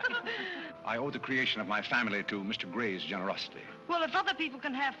see? I owe the creation of my family to Mr. Gray's generosity. Well, if other people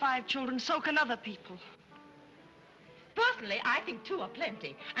can have 5 children, so can other people. Personally, I think 2 are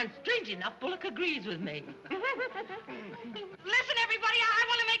plenty. And strangely enough, Bullock agrees with me. Listen, everybody, I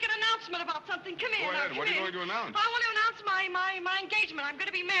want to make an announcement about something. Come here. Go ahead. What are you going to announce? I want to announce my engagement. I'm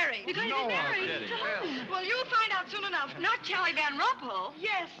going to be married. You're going to be married? Well, you'll find out soon enough. Not Charlie Van Rumpel.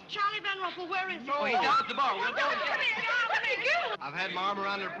 Yes, Charlie Van Rumpel. Where is he? Oh, he's down at the bar. We'll go. Come here. I've had my arm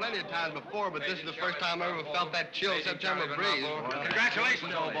around her plenty of times before, but this is the first time I ever felt that chill September breeze.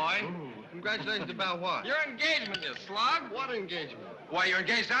 Congratulations, old boy. Congratulations about what? Your engagement, you slug. What engagement? Why, you're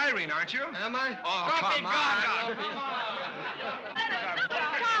engaged to Irene, aren't you? Am I? Oh, Stop come it, on. God.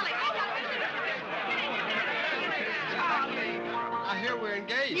 Charlie. I hear we're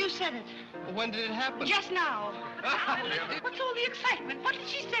engaged. You said it. Well, when did it happen? Just now. What's all the excitement? What did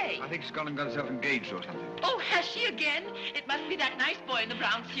she say? I think she's gone and got herself engaged or something. Oh, has she again? It must be that nice boy in the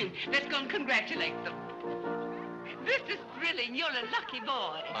brown suit. Let's go and congratulate them. This is thrilling. You're a lucky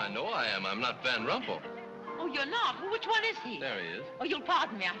boy. I know I am. I'm not Van Rumpel. Oh, you're not? Well, which one is he? There he is. Oh, you'll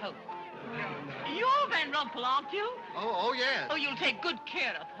pardon me, I hope. You're Van Rumpel, aren't you? Oh, yes. Oh, you'll take good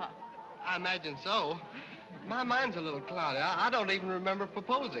care of her. I imagine so. My mind's a little cloudy. I don't even remember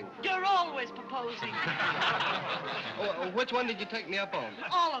proposing. You're always proposing. Which one did you take me up on?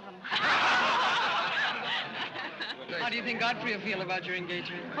 All of them. How do you think Godfrey will feel about your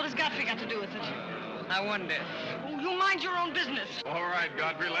engagement? What has Godfrey got to do with it? I wonder. Oh, you mind your own business. All right,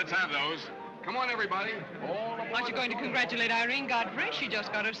 Godfrey, let's have those. Come on, everybody. Aren't you going to congratulate Irene, Godfrey? She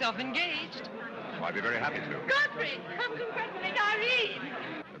just got herself engaged. Oh, I'd be very happy to. Godfrey, come congratulate Irene.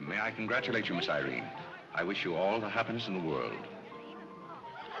 May I congratulate you, Miss Irene? I wish you all the happiness in the world.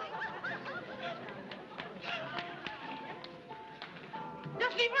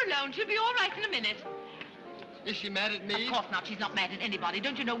 Just leave her alone. She'll be all right in a minute. Is she mad at me? Of course not. She's not mad at anybody.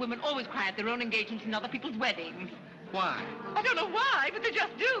 Don't you know women always cry at their own engagements and other people's weddings? Why? I don't know why, but they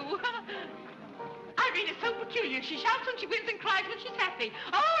just do. Irene is so peculiar. She shouts when she wins and cries when she's happy.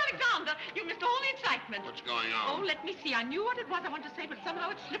 Oh, Alexander, you missed all the excitement. What's going on? Oh, let me see. I knew what it was I wanted to say, but somehow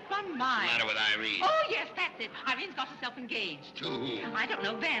it slipped my mind. What's the matter with Irene? Oh, yes, that's it. Irene's got herself engaged. To whom? I don't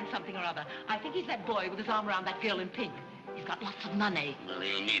know, Van something or other. I think he's that boy with his arm around that girl in pink. He's got lots of money. Well,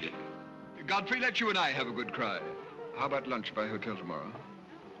 he'll need it. Godfrey, let you and I have a good cry. How about lunch by hotel tomorrow?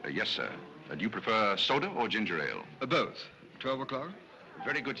 Yes, sir. Do you prefer soda or ginger ale? Both. 12 o'clock?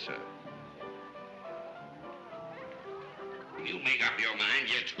 Very good, sir. You make up your mind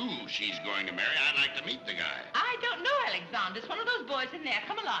just who she's going to marry. I'd like to meet the guy. I don't know, Alexander. It's one of those boys in there.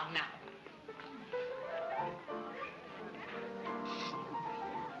 Come along now.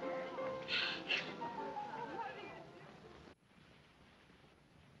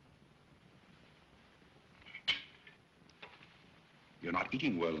 You're not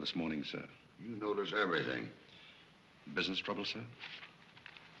eating well this morning, sir. You notice everything. Business trouble, sir?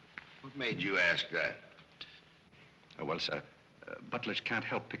 What made you ask that? Oh, well, sir, butlers can't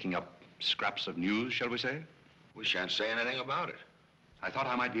help picking up scraps of news, shall we say? We shan't say anything about it. I thought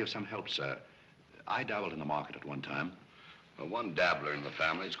I might be of some help, sir. I dabbled in the market at one time. Well, one dabbler in the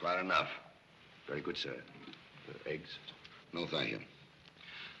family is quite enough. Very good, sir. Eggs? No, thank you.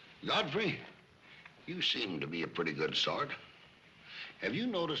 Godfrey, you seem to be a pretty good sort. Have you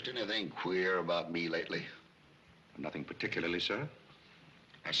noticed anything queer about me lately? Nothing particularly, sir.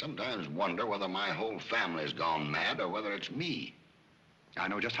 I sometimes wonder whether my whole family's gone mad or whether it's me. I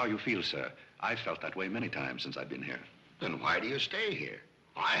know just how you feel, sir. I've felt that way many times since I've been here. Then why do you stay here?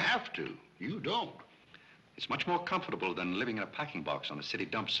 I have to. You don't. It's much more comfortable than living in a packing box on a city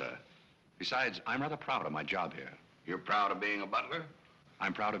dump, sir. Besides, I'm rather proud of my job here. You're proud of being a butler?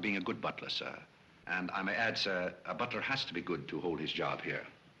 I'm proud of being a good butler, sir. And I may add, sir, a butler has to be good to hold his job here.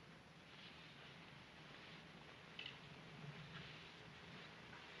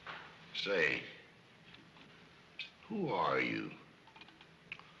 Say, who are you?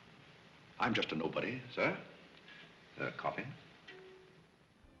 I'm just a nobody, sir. Coffee?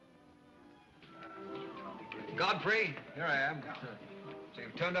 Godfrey, here I am. So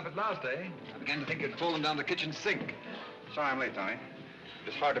you've turned up at last, eh? I began to think you'd fallen down the kitchen sink. Sorry I'm late, Tommy.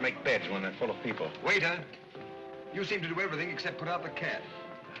 It's hard to make beds when they're full of people. Waiter, you seem to do everything except put out the cat.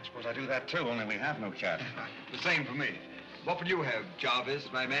 I suppose I do that, too, only we have no cat. The same for me. What will you have, Jarvis,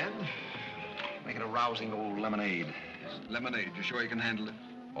 my man? Make it a rousing old lemonade. Lemonade, you sure you can handle it?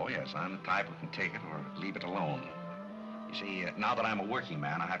 Oh, yes, I'm the type who can take it or leave it alone. You see, now that I'm a working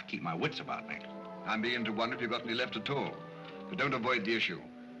man, I have to keep my wits about me. I'm beginning to wonder if you've got any left at all. But don't avoid the issue.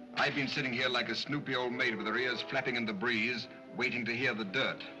 I've been sitting here like a snoopy old maid with her ears flapping in the breeze, waiting to hear the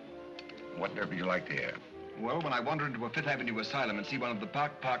dirt. What dirt would you like to hear? Well, when I wander into a Fifth Avenue asylum and see one of the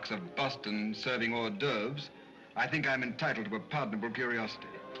Parks of Boston serving hors d'oeuvres, I think I'm entitled to a pardonable curiosity.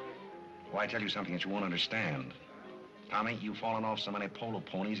 Well, I tell you something that you won't understand. Tommy, you've fallen off so many polo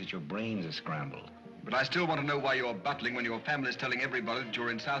ponies that your brains are scrambled. But I still want to know why you're butling when your family's telling everybody that you're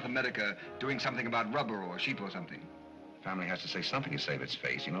in South America doing something about rubber or sheep or something. Family has to say something to save its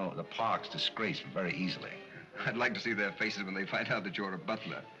face. You know, the Parks disgrace very easily. I'd like to see their faces when they find out that you're a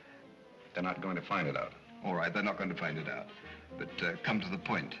butler. They're not going to find it out. All right, they're not going to find it out. But come to the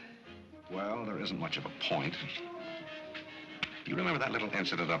point. Well, there isn't much of a point. You remember that little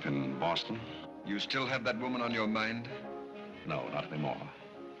incident up in Boston? You still have that woman on your mind? No, not anymore.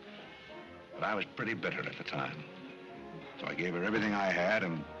 But I was pretty bitter at the time. So I gave her everything I had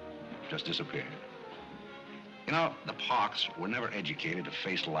and just disappeared. You know, the Parks were never educated to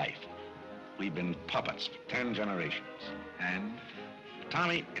face life. We've been puppets for 10 generations. And?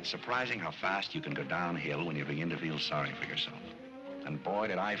 Tommy, it's surprising how fast you can go downhill when you begin to feel sorry for yourself. And boy,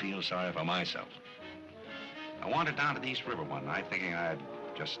 did I feel sorry for myself. I wandered down to the East River one night thinking I'd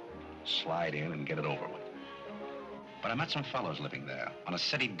just slide in and get it over with. But I met some fellows living there on a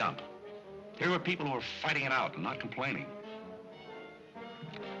city dump. Here were people who were fighting it out and not complaining.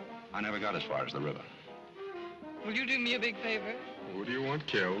 I never got as far as the river. Will you do me a big favor? Who do you want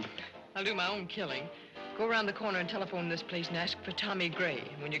killed? I'll do my own killing. Go around the corner and telephone this place and ask for Tommy Gray.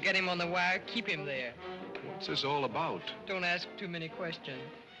 When you get him on the wire, keep him there. What's this all about? Don't ask too many questions.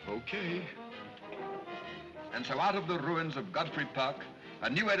 Okay. And so out of the ruins of Godfrey Parke, a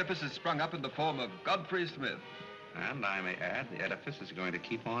new edifice has sprung up in the form of Godfrey Smith. And I may add, the edifice is going to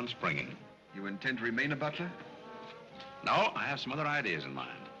keep on springing. You intend to remain a butler? No, I have some other ideas in mind.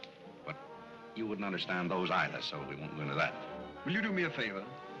 But you wouldn't understand those either, so we won't go into that. Will you do me a favor?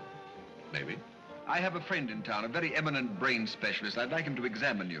 Maybe. I have a friend in town, a very eminent brain specialist. I'd like him to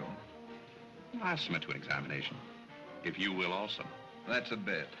examine you. I'll submit to an examination, if you will also. That's a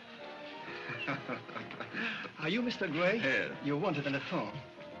bet. Are you Mr. Gray? Yes. You're wanted on the phone.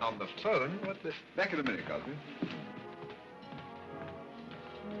 On the phone? What the... Back in a minute, Godfrey.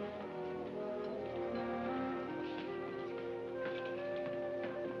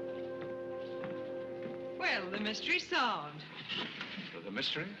 Well, the mystery's solved. The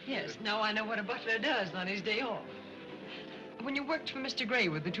mystery? Yes, now I know what a butler does on his day off. When you worked for Mr. Gray,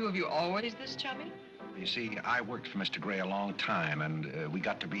 were the two of you always this chummy? You see, I worked for Mr. Gray a long time, and we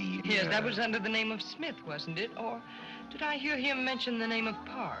got to be... Yes, that was under the name of Smith, wasn't it? Or did I hear him mention the name of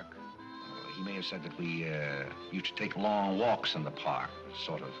Parke? He may have said that we used to take long walks in the park,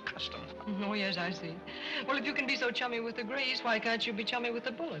 sort of custom. Oh, yes, I see. Well, if you can be so chummy with the Grays, why can't you be chummy with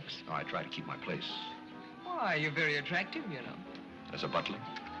the Bullocks? Oh, I try to keep my place. Why, you're very attractive, you know. As a butler?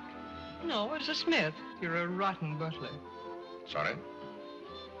 No, as a Smith. You're a rotten butler. Sorry?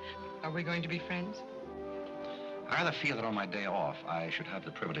 Are we going to be friends? I rather feel that on my day off, I should have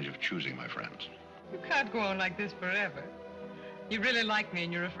the privilege of choosing my friends. You can't go on like this forever. You really like me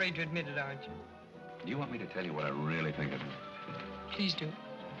and you're afraid to admit it, aren't you? Do you want me to tell you what I really think of you? Please do.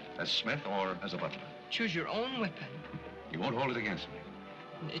 As Smith or as a butler? Choose your own weapon. You won't hold it against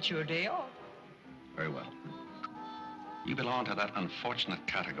me. It's your day off. Very well. You belong to that unfortunate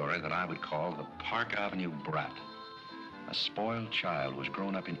category that I would call the Park Avenue brat. A spoiled child who was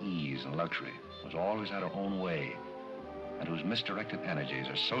grown up in ease and luxury, was always had her own way, and whose misdirected energies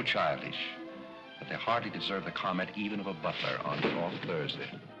are so childish that they hardly deserve the comment even of a butler on off Thursday.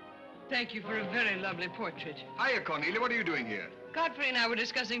 Thank you for a very lovely portrait. Hiya, Cornelia. What are you doing here? Godfrey and I were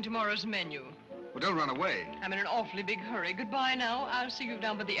discussing tomorrow's menu. Well, don't run away. I'm in an awfully big hurry. Goodbye now. I'll see you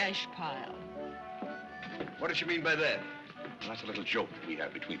down by the ash pile. What does she mean by that? Well, that's a little joke that we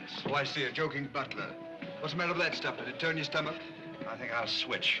have between us. Oh, I see. A joking butler. What's the matter with that stuff? Did it turn your stomach? I think I'll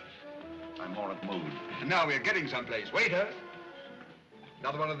switch. I'm more in the mood. And now we're getting someplace. Waiter!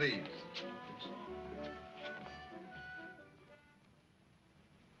 Another one of these.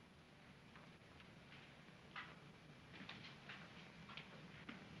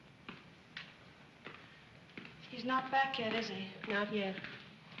 He's not back yet, is he? Not yet.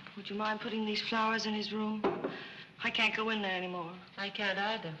 Would you mind putting these flowers in his room? I can't go in there anymore. I can't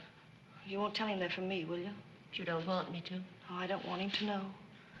either. You won't tell him they're from me, will you? You don't want me to. Oh, I don't want him to know.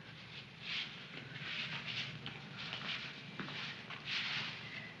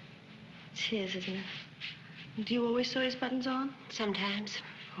 It's his, isn't it? Do you always sew his buttons on? Sometimes.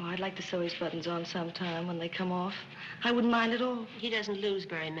 Oh, I'd like to sew his buttons on sometime when they come off. I wouldn't mind at all. He doesn't lose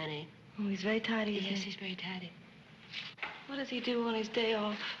very many. Oh, he's very tidy, isn't he? Yes, he's very tidy. What does he do on his day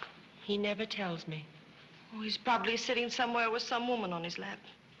off? He never tells me. Oh, he's probably sitting somewhere with some woman on his lap.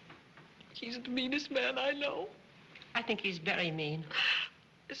 He's the meanest man I know. I think he's very mean.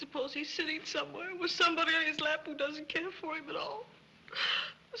 I suppose he's sitting somewhere with somebody on his lap who doesn't care for him at all.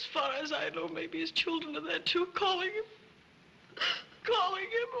 As far as I know, maybe his children are there too, calling him. Calling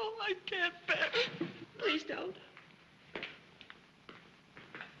him. Oh, I can't bear it. Please don't.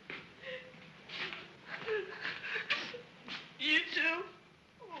 You too?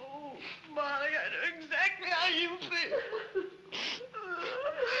 Oh, Molly, I know exactly how you feel.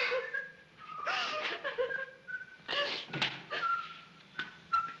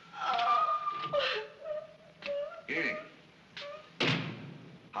 Irene,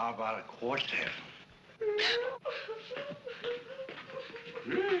 how about a quartet?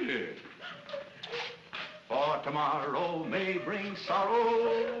 Yeah. For tomorrow may bring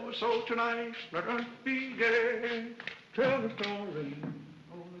sorrow, so tonight let us be gay. Tell the story.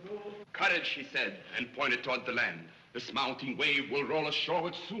 Courage, he said, and pointed toward the land. This mounting wave will roll us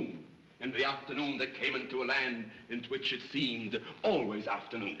shoreward soon. In the afternoon they came into a land into which it seemed always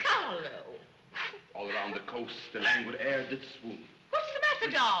afternoon. Carlo! All around the coast, the languid air did swoon. What's the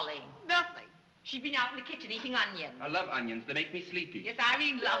matter, darling? Nothing. She's been out in the kitchen eating onions. I love onions. They make me sleepy. Yes,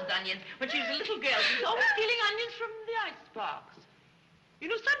 Irene loved onions. When she was a little girl, she was always stealing onions from the icebox. You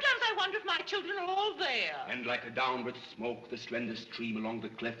know, sometimes I wonder if my children are all there. And like a downward smoke, the slender stream along the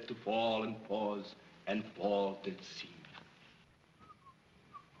cleft to fall and pause, and fall did seem.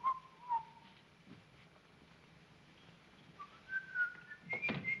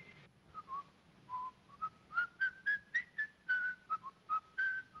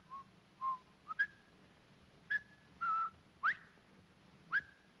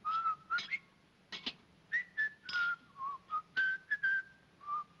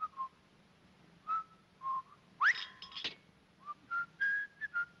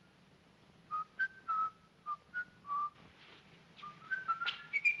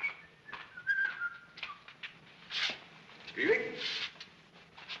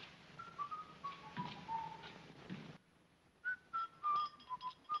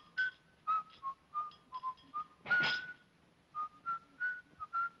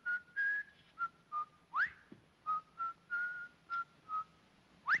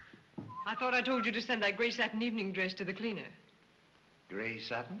 I thought I told you to send that gray satin evening dress to the cleaner. Gray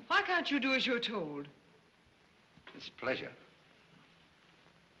satin? Why can't you do as you're told? It's a pleasure.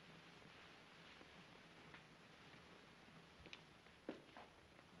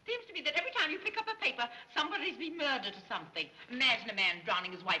 Seems to me that every time you pick up a paper, somebody's been murdered or something. Imagine a man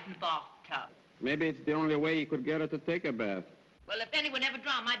drowning his wife in a bathtub. Maybe it's the only way he could get her to take a bath. Well, if anyone ever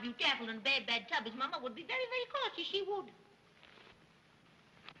drowned my beautiful in a bad tub, his mama would be very, very cautious. She would.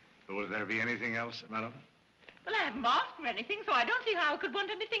 Will there be anything else, madam? Well, I haven't asked for anything, so I don't see how I could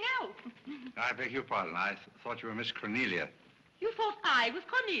want anything else. I beg your pardon. I thought you were Miss Cornelia. You thought I was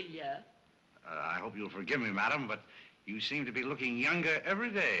Cornelia? I hope you'll forgive me, madam, but you seem to be looking younger every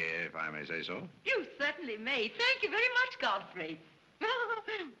day, if I may say so. You certainly may. Thank you very much, Godfrey.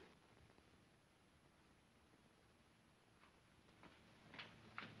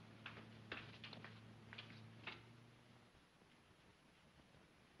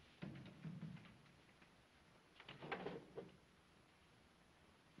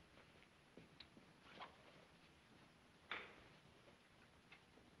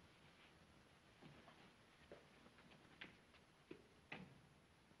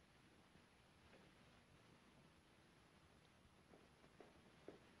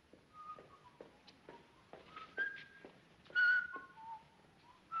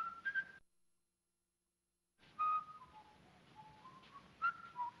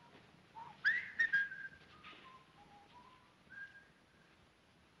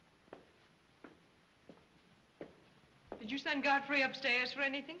 Did you send Godfrey upstairs for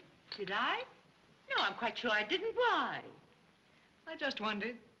anything? Did I? No, I'm quite sure I didn't. Why? I just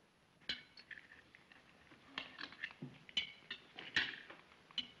wondered.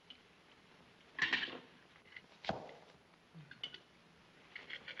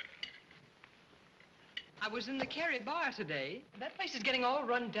 I was in the Carey bar today. That place is getting all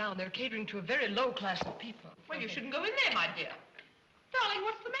run down. They're catering to a very low class of people. Well, you shouldn't go in there, my dear. Darling,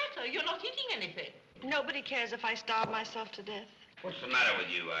 what's the matter? You're not eating anything. Nobody cares if I starve myself to death. What's the matter with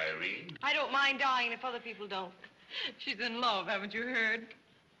you, Irene? I don't mind dying if other people don't. She's in love, haven't you heard?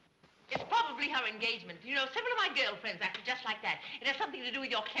 It's probably her engagement. You know, several of my girlfriends acted just like that. It has something to do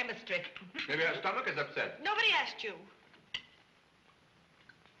with your chemistry. Maybe her stomach is upset. Nobody asked you.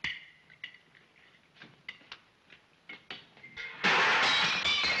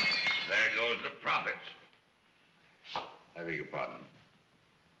 There goes the profits. I beg your pardon.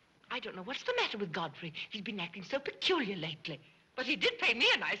 I don't know what's the matter with Godfrey. He's been acting so peculiar lately. But he did pay me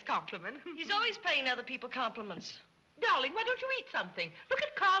a nice compliment. He's always paying other people compliments. Darling, why don't you eat something? Look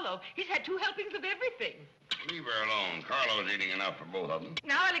at Carlo. He's had 2 helpings of everything. Leave her alone. Carlo's eating enough for both of them.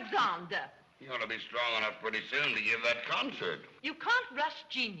 Now, Alexander. You ought to be strong enough pretty soon to give that concert. You can't rush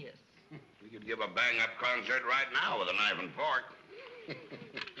genius. We could give a bang-up concert right now with a knife and fork.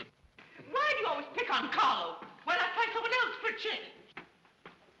 Why do you always pick on Carlo? Why not find someone else for a change?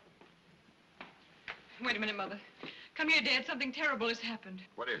 Wait a minute, Mother. Come here, Dad. Something terrible has happened.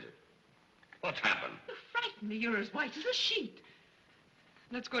 What is it? What's happened? You frighten me. You're as white as a sheet.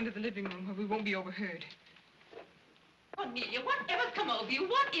 Let's go into the living room where we won't be overheard. Cornelia, whatever's come over you?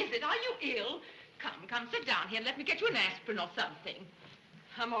 What is it? Are you ill? Come, sit down here and let me get you an aspirin or something.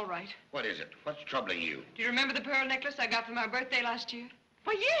 I'm all right. What is it? What's troubling you? Do you remember the pearl necklace I got for my birthday last year?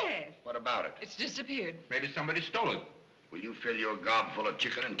 Why, yes. What about it? It's disappeared. Maybe somebody stole it. Will you fill your gob full of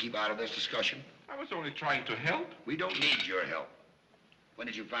chicken and keep out of this discussion? I was only trying to help. We don't need your help. When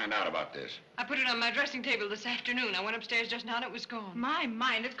did you find out about this? I put it on my dressing table this afternoon. I went upstairs just now and it was gone. My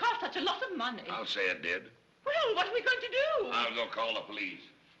mind, it's cost such a lot of money. I'll say it did. Well, what are we going to do? I'll go call the police.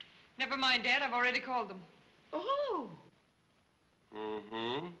 Never mind, Dad. I've already called them. Oh.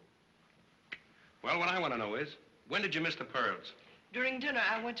 Mm-hmm. Well, what I want to know is, when did you miss the pearls? During dinner,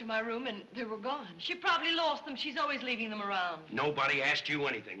 I went to my room and they were gone. She probably lost them. She's always leaving them around. Nobody asked you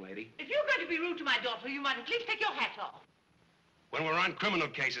anything, lady. If you're going to be rude to my daughter, you might at least take your hat off. When we're on criminal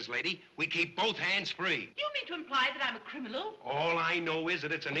cases, lady, we keep both hands free. You mean to imply that I'm a criminal? All I know is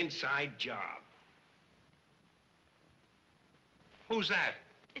that it's an inside job. Who's that?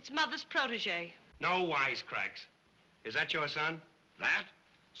 It's Mother's protégé. No wisecracks. Is that your son? That?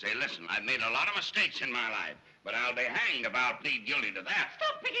 Say, listen, I've made a lot of mistakes in my life, but I'll be hanged if I'll plead guilty to that.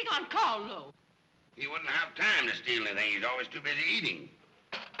 Stop picking on Carlo. He wouldn't have time to steal anything. He's always too busy eating.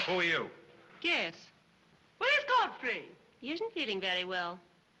 Who are you? Yes. Where's Godfrey? He isn't feeling very well.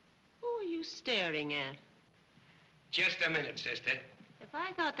 Who are you staring at? Just a minute, sister. If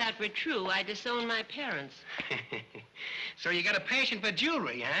I thought that were true, I'd disown my parents. So you got a passion for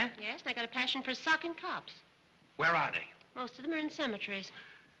jewelry, huh? Yes, and I got a passion for socking cops. Where are they? Most of them are in cemeteries.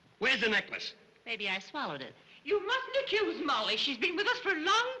 Where's the necklace? Maybe I swallowed it. You mustn't accuse Molly. She's been with us for a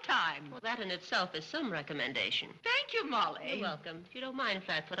long time. Well, that in itself is some recommendation. Thank you, Molly. You're welcome. If you don't mind,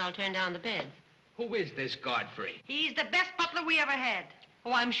 Flatfoot, I'll turn down the beds. Who is this Godfrey? He's the best butler we ever had.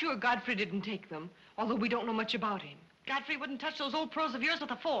 Oh, I'm sure Godfrey didn't take them, although we don't know much about him. Godfrey wouldn't touch those old pearls of yours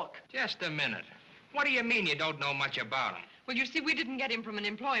with a fork. Just a minute. What do you mean you don't know much about him? Well, you see, we didn't get him from an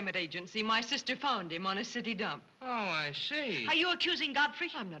employment agency. My sister found him on a city dump. Oh, I see. Are you accusing Godfrey?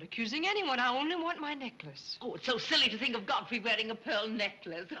 I'm not accusing anyone. I only want my necklace. Oh, it's so silly to think of Godfrey wearing a pearl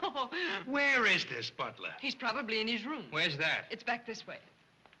necklace. Oh. Where is this butler? He's probably in his room. Where's that? It's back this way.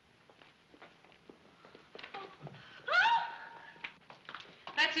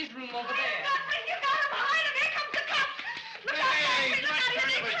 That's his room over there. Godfrey, you got him behind him. Here comes the cops. Look out, Godfrey. Look out.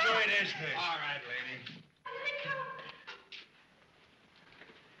 Here they come. joint is this? All right, lady. Here they come.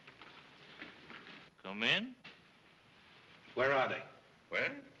 Come in. Where are they?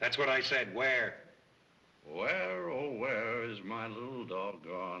 Where? That's what I said. Where? Where, oh, where is my little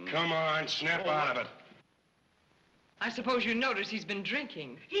doggone? Come on, snap out of it. I suppose you notice he's been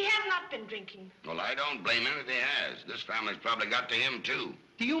drinking. He has not been drinking. Well, I don't blame him if he has. This family's probably got to him, too.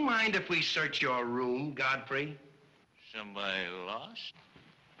 Do you mind if we search your room, Godfrey? Somebody lost?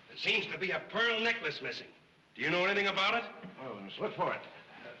 There seems to be a pearl necklace missing. Do you know anything about it? Oh, let's look for it.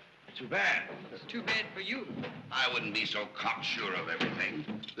 Too bad. It's too bad for you. I wouldn't be so cocksure of everything.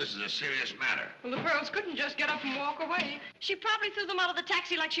 This is a serious matter. Well, the pearls couldn't just get up and walk away. She probably threw them out of the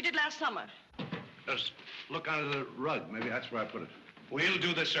taxi like she did last summer. Just look under the rug. Maybe that's where I put it. We'll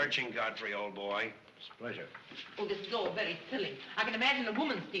do the searching, Godfrey, old boy. It's a pleasure. Oh, this is all very silly. I can imagine a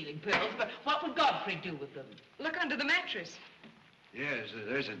woman stealing pearls, but what would Godfrey do with them? Look under the mattress. Yes,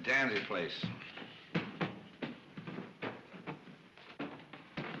 there's a dandy place.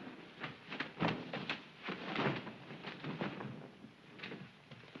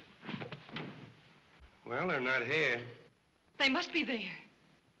 Well, they're not here. They must be there.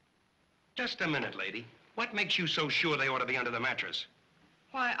 Just a minute, lady. What makes you so sure they ought to be under the mattress?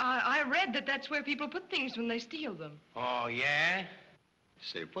 Why, I read that that's where people put things when they steal them. Oh, yeah?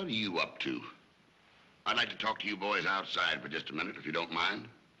 Say, what are you up to? I'd like to talk to you boys outside for just a minute, if you don't mind.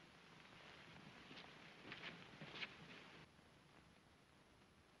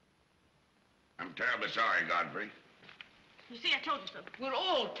 I'm terribly sorry, Godfrey. You see, I told you so. We're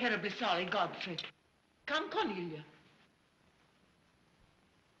all terribly sorry, Godfrey. Come, Cornelia.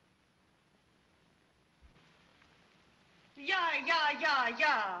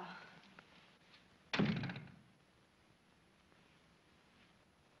 Yeah.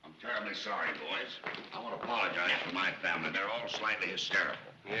 I'm terribly sorry, boys. I want to apologize for my family. They're all slightly hysterical.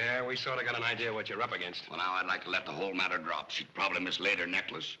 Yeah, we sort of got an idea what you're up against. Well, now, I'd like to let the whole matter drop. She'd probably mislaid her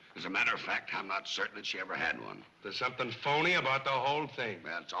necklace. As a matter of fact, I'm not certain that she ever had one. There's something phony about the whole thing.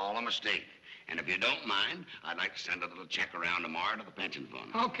 That's all a mistake. And if you don't mind, I'd like to send a little check around tomorrow to the pension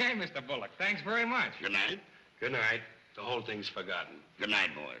fund. Okay, Mr. Bullock. Thanks very much. Good night. Good night. The whole thing's forgotten. Good night,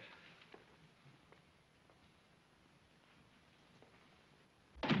 boys.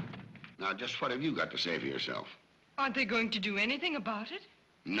 Now, just what have you got to say for yourself? Aren't they going to do anything about it?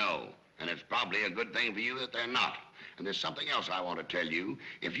 No, and it's probably a good thing for you that they're not. And there's something else I want to tell you.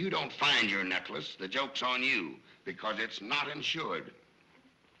 If you don't find your necklace, the joke's on you, because it's not insured.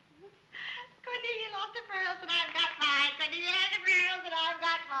 Cornelia lost the pearls and I've got mine. Cornelia lost the pearls and I've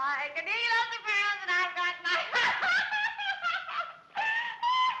got mine. Cornelia lost the pearls and I've got mine.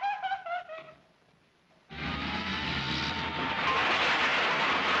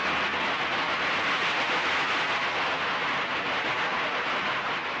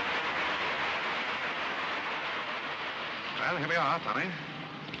 Well, here we are, Tommy.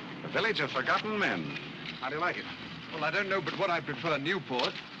 The Village of Forgotten Men. How do you like it? Well, I don't know but what I prefer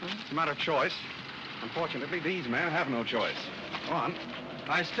Newport. It's a matter of choice. Unfortunately, these men have no choice. Go on.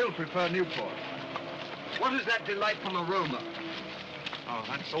 I still prefer Newport. What is that delightful aroma? Oh,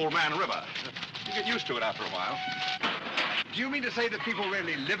 that's Old Man River. You get used to it after a while. Do you mean to say that people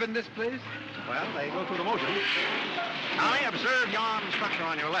really live in this place? Well, they go through the motion. Tommy, observe yon structure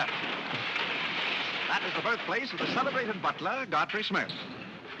on your left. That is the birthplace of the celebrated butler, Godfrey Smith.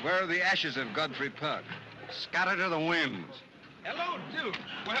 Where are the ashes of Godfrey Parke? Scattered to the winds. Hello, Duke.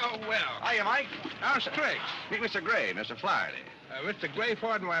 Well. Hiya, Mike. How's tricks? Meet Mr. Gray, Mr. Flaherty. Mr. Gray,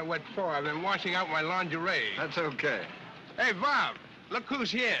 pardon my what for. I've been washing out my lingerie. That's okay. Hey, Bob, look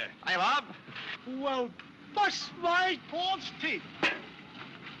who's here. Hiya, Bob. Well, bust my false teeth.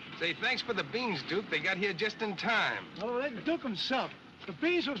 Say, thanks for the beans, Duke. They got here just in time. Oh, let the Duke himself. The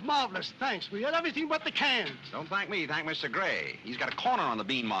beans was marvelous, thanks. We had everything but the cans. Don't thank me, thank Mr. Gray. He's got a corner on the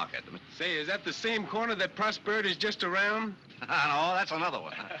bean market. Say, is that the same corner that Prosperity is just around? No, that's another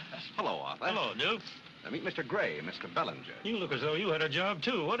one. Hello, Arthur. Hello, Duke. Meet Mr. Gray, Mr. Bellinger. You look as though you had a job,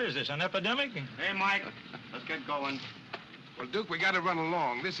 too. What is this, an epidemic? Hey, Mike, let's get going. Well, Duke, we got to run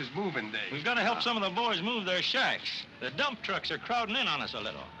along. This is moving day. We've got to help some of the boys move their shacks. The dump trucks are crowding in on us a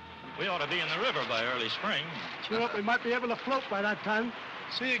little. We ought to be in the river by early spring. Sure hope we might be able to float by that time.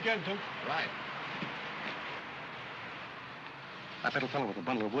 See you again, Duke. Right. That little fellow with the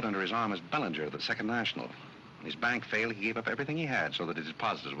bundle of wood under his arm is Bellinger, the Second National. When his bank failed, he gave up everything he had so that his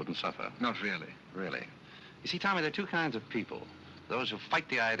depositors wouldn't suffer. Not really. Really. You see, Tommy, there are two kinds of people. Those who fight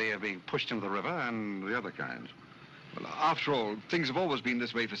the idea of being pushed into the river and the other kinds. Well, after all, things have always been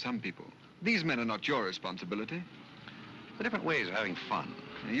this way for some people. These men are not your responsibility. They're different ways of having fun.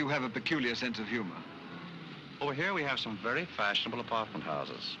 You have a peculiar sense of humor. Over here, we have some very fashionable apartment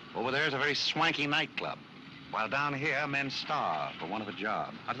houses. Over there is a very swanky nightclub. While down here, men starve for want of a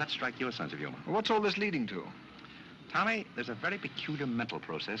job. How does that strike your sense of humor? Well, what's all this leading to? Tommy, there's a very peculiar mental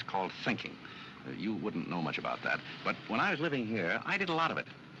process called thinking. You wouldn't know much about that. But when I was living here, I did a lot of it.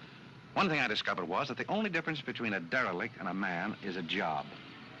 One thing I discovered was that the only difference between a derelict and a man is a job.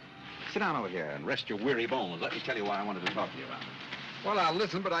 Sit down over here and rest your weary bones. Let me tell you what I wanted to talk to you about. Well, I'll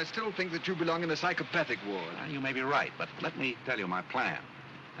listen, but I still think that you belong in a psychopathic ward. You may be right, but let me tell you my plan.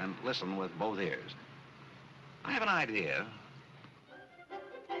 And listen with both ears. I have an idea.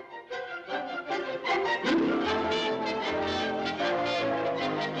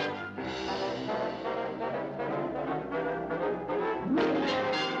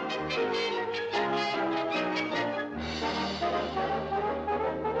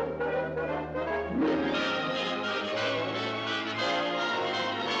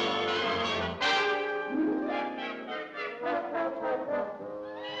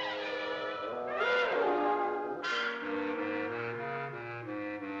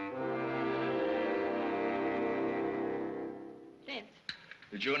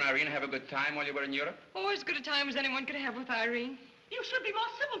 Did you and Irene have a good time while you were in Europe? Oh, as good a time as anyone could have with Irene. You should be more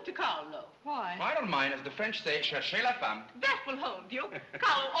civil to Carlo. Why? I don't mind. As the French say, cherchez la femme. That will hold you.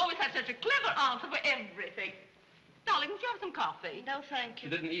 Carlo always has such a clever answer for everything. Darling, would you have some coffee? No, thank You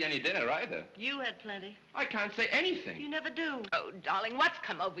you. didn't eat any dinner either. You had plenty. I can't say anything. You never do. Oh, darling, what's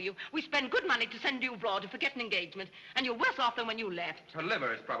come over you? We spend good money to send you abroad to forget an engagement, and you're worse off than when you left. Her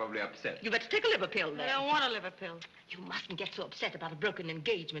liver is probably upset. You better take a liver pill, then. I don't want a liver pill. You mustn't get so upset about a broken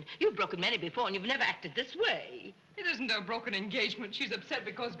engagement. You've broken many before, and you've never acted this way. It isn't a broken engagement. She's upset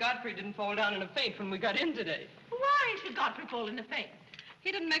because Godfrey didn't fall down in a faint when we got in today. Why should Godfrey fall in a faint?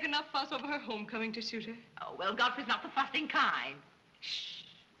 He didn't make enough fuss over her homecoming to suit her. Oh, well, Godfrey's not the fussing kind. Shh.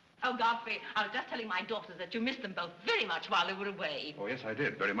 Oh, Godfrey, I was just telling my daughters that you missed them both very much while they were away. Oh, yes, I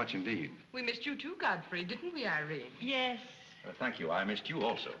did. Very much indeed. We missed you too, Godfrey, didn't we, Irene? Yes. Thank you. I missed you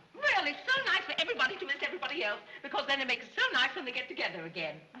also. Well, it's so nice for everybody to miss everybody else, because then it makes it so nice when they get together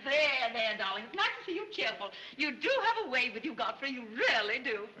again. There, darling. It's nice to see you cheerful. You do have a way with you, Godfrey. You really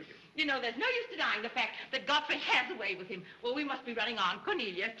do. You know, there's no use denying the fact that Godfrey has a way with him. Well, we must be running on.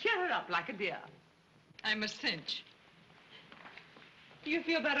 Cornelia, cheer her up like a dear. I'm a cinch. Do you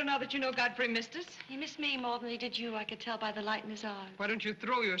feel better now that you know Godfrey missed us? He missed me more than he did you. I could tell by the light in his eyes. Why don't you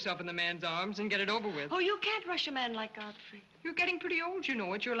throw yourself in the man's arms and get it over with? Oh, you can't rush a man like Godfrey. You're getting pretty old, you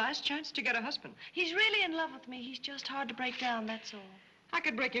know. It's your last chance to get a husband. He's really in love with me. He's just hard to break down, that's all. I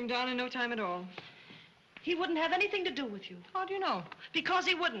could break him down in no time at all. He wouldn't have anything to do with you. How do you know? Because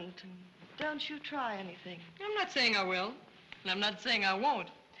he wouldn't. And don't you try anything. I'm not saying I will, and I'm not saying I won't.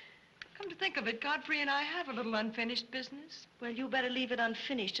 Come to think of it, Godfrey and I have a little unfinished business. Well, you better leave it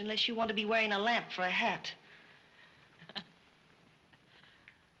unfinished unless you want to be wearing a lamp for a hat.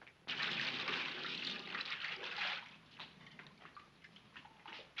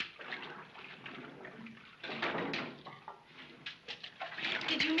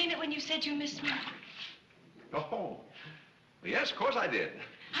 Did you mean it when you said you missed me? Oh, yes, of course I did.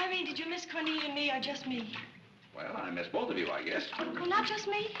 Irene, did you miss Cornelia and me or just me? Well, I missed both of you, I guess. Oh, not just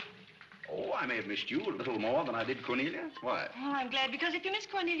me? Oh, I may have missed you a little more than I did Cornelia. Why? Oh, I'm glad, because if you miss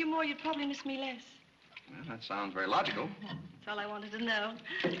Cornelia more, you'd probably miss me less. Well, that sounds very logical. That's all I wanted to know.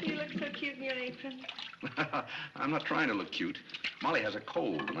 You look so cute in your apron. I'm not trying to look cute. Molly has a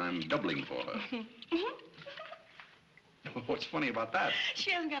cold, and I'm doubling for her. What's funny about that?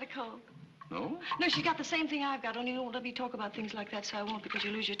 She hasn't got a cold. No? No, she's got the same thing I've got, only you won't let me talk about things like that, so I won't, because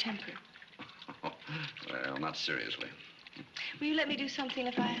you lose your temper. Well, not seriously. Will you let me do something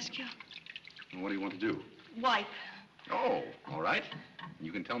if I ask you? What do you want to do? Wipe. Oh, all right.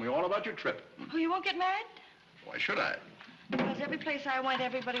 You can tell me all about your trip. Oh, you won't get married? Why should I? Because every place I went,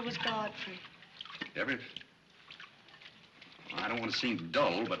 everybody was Godfrey. I don't want to seem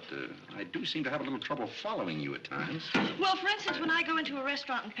dull, but I do seem to have a little trouble following you at times. Well, for instance, when I go into a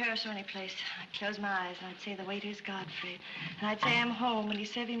restaurant in Paris or any place, I'd close my eyes and I'd say the waiter's Godfrey. And I'd say I'm home and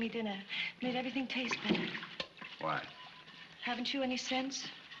he's serving me dinner. Made everything taste better. Why? Haven't you any sense?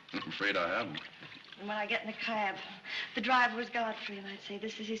 I'm afraid I haven't. And when I get in the cab, the driver was Godfrey, and I'd say,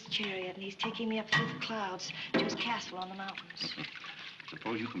 this is his chariot, and he's taking me up through the clouds to his castle on the mountains.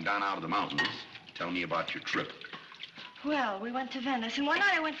 Suppose you come down out of the mountains. Tell me about your trip. Well, we went to Venice, and one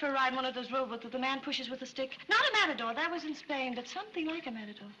night I went for a ride in one of those rowboats that the man pushes with a stick. Not a matador, that was in Spain, but something like a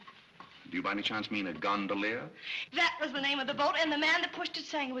matador. Do you by any chance mean a gondolier? That was the name of the boat, and the man that pushed it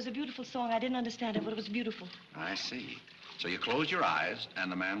sang. It was a beautiful song. I didn't understand it, but it was beautiful. I see. So you closed your eyes,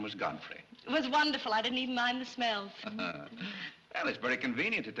 and the man was Godfrey. It was wonderful. I didn't even mind the smells. Well, it's very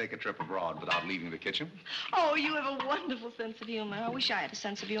convenient to take a trip abroad without leaving the kitchen. Oh, you have a wonderful sense of humor. I wish I had a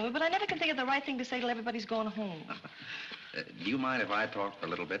sense of humor, but I never can think of the right thing to say till everybody's gone home. Do you mind if I talk for a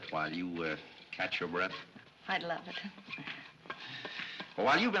little bit while you catch your breath? I'd love it. Well,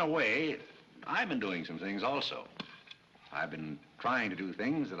 while you've been away, I've been doing some things also. I've been trying to do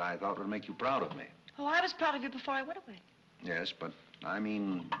things that I thought would make you proud of me. Oh, I was proud of you before I went away. Yes, but I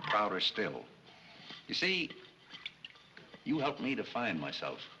mean prouder still. You see, you helped me to find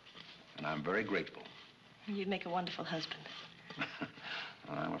myself, and I'm very grateful. You'd make a wonderful husband.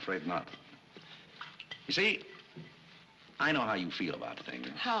 I'm afraid not. You see, I know how you feel about things.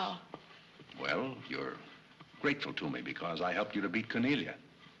 How? Well, you're grateful to me because I helped you to beat Cornelia.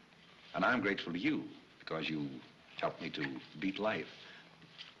 And I'm grateful to you because you helped me to beat life.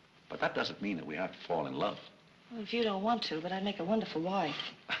 But that doesn't mean that we have to fall in love. Well, if you don't want to, but I'd make a wonderful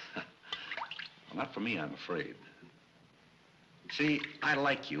wife. Well, not for me, I'm afraid. See, I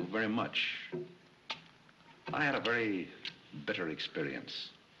like you very much. I had a very bitter experience.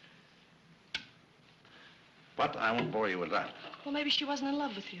 But I won't bore you with that. Well, maybe she wasn't in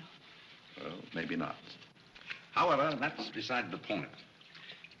love with you. Well, maybe not. However, that's beside the point.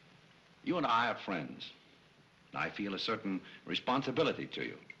 You and I are friends. I feel a certain responsibility to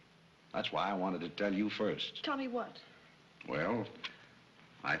you. That's why I wanted to tell you first. Tell me what? Well,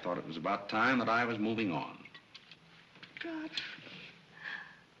 I thought it was about time that I was moving on. God.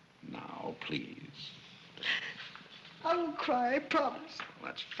 Now, please. I won't cry, I promise.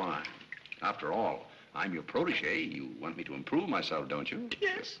 Well, that's fine. After all, I'm your protege. You want me to improve myself, don't you?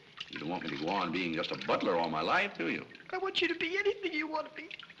 Yes. You don't want me to go on being just a butler all my life, do you? I want you to be anything you want to be.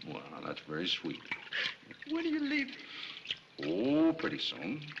 Well, that's very sweet. When are you leaving? Oh, pretty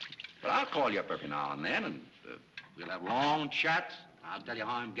soon. But I'll call you up every now and then, and we'll have long chats. I'll tell you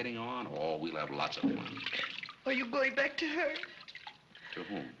how I'm getting on. Oh, we'll have lots of fun. Are you going back to her? To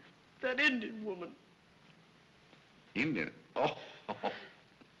whom? That Indian woman. Indian? Oh.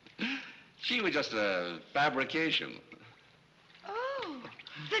 She was just a fabrication. Oh,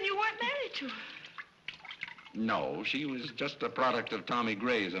 then you weren't married to her. No, she was just a product of Tommy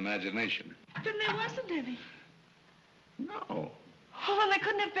Gray's imagination. Then there wasn't any. No. Oh, well, there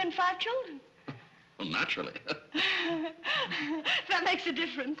couldn't have been 5 children. Well, naturally. That makes a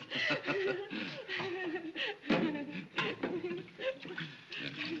difference. That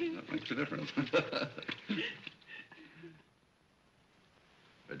makes a difference.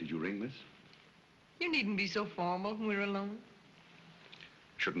 Did you ring, miss? You needn't be so formal when we're alone.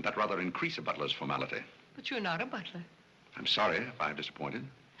 Shouldn't that rather increase a butler's formality? But you're not a butler. I'm sorry if I've disappointed.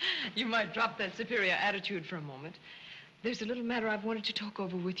 You might drop that superior attitude for a moment. There's a little matter I've wanted to talk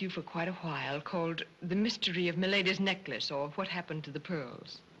over with you for quite a while called the mystery of Milady's necklace, or what happened to the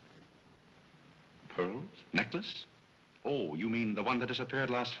pearls. Pearls? Necklace? Oh, you mean the one that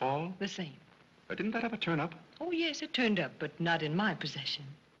disappeared last fall? The same. Didn't that ever turn up? Oh, yes, it turned up, but not in my possession.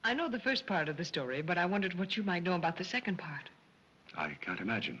 I know the first part of the story, but I wondered what you might know about the second part. I can't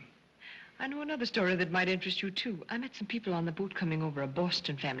imagine. I know another story that might interest you, too. I met some people on the boat coming over, a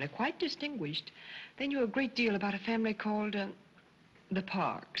Boston family, quite distinguished. They knew a great deal about a family called, the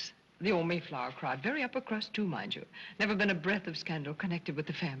Parkes. The old Mayflower crowd. Very upper crust, too, mind you. Never been a breath of scandal connected with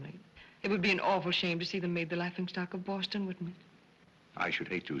the family. It would be an awful shame to see them made the laughingstock of Boston, wouldn't it? I should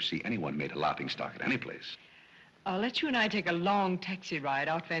hate to see anyone made a laughingstock at any place. I'll let you and I take a long taxi ride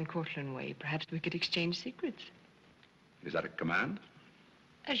out Van Cortlandt way. Perhaps we could exchange secrets. Is that a command?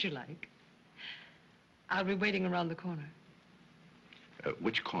 As you like. I'll be waiting around the corner.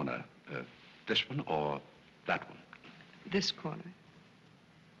 Which corner? This one or that one? This corner.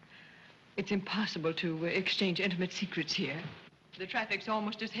 It's impossible to exchange intimate secrets here. The traffic's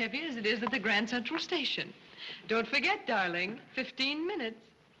almost as heavy as it is at the Grand Central Station. Don't forget, darling, 15 minutes.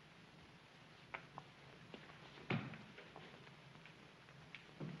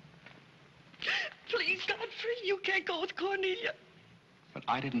 Please, Godfrey, you can't go with Cornelia. But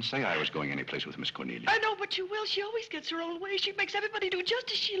I didn't say I was going anyplace with Miss Cornelia. I know, but you will. She always gets her own way. She makes everybody do just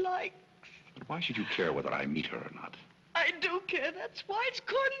as she likes. But why should you care whether I meet her or not? I do care. That's why. It's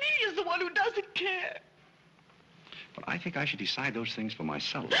Cornelia's the one who doesn't care. But I think I should decide those things for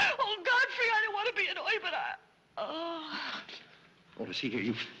myself. Oh, Godfrey, I don't want to be annoyed, but I... Oh. Oh, see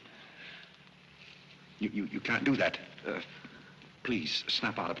here, you can't do that. Please,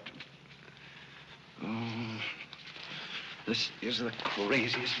 snap out of it. Oh, this is the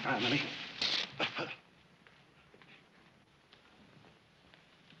craziest family.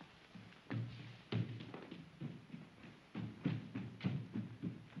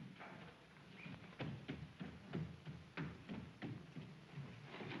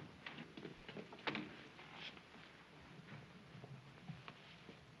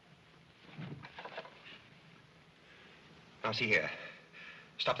 Now, see here.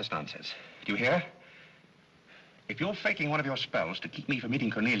 Stop this nonsense. Do you hear? If you're faking one of your spells to keep me from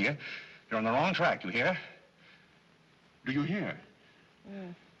meeting Cornelia, you're on the wrong track, you hear? Do you hear?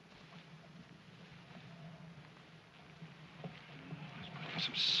 Yeah. Let's put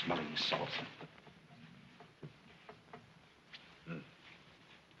some smelling salts.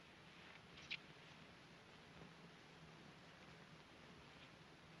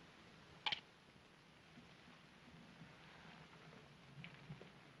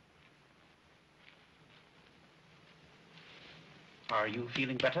 Are you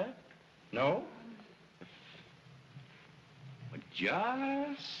feeling better? No? Well,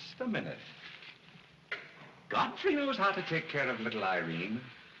 just a minute. Godfrey knows how to take care of little Irene.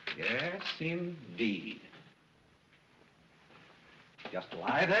 Yes, indeed. Just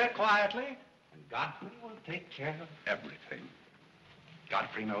lie there quietly, and Godfrey will take care of everything.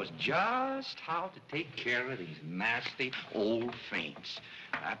 Godfrey knows just how to take care of these nasty old faints.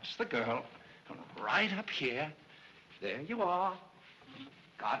 That's the girl. Right up here. There you are.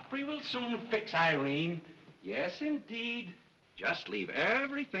 Godfrey will soon fix Irene. Yes, indeed. Just leave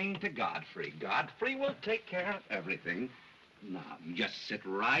everything to Godfrey. Godfrey will take care of everything. Now, you just sit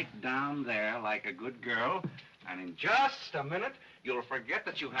right down there like a good girl, and in just a minute, you'll forget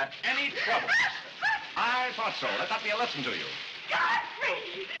that you had any trouble. I thought so. Let that be a lesson to you.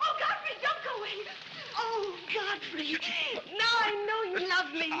 Godfrey! Oh, Godfrey, don't go away. Oh, Godfrey. Now I know you love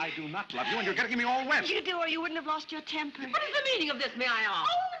me. I do not love you, and you're getting me all wet. You do, or you wouldn't have lost your temper. What is the meaning of this, may I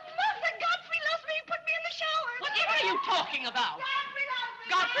ask? Oh, Mother, Godfrey loves me. He put me in the shower. Whatever are you talking about? Godfrey loves me.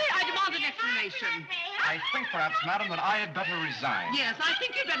 Godfrey, I demand an explanation. I think perhaps, madam, that I had better resign. Yes, I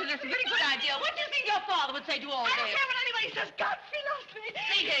think you'd better. That's a very good idea. What do you think your father would say to all I don't this? care what anybody says. Godfrey loves me.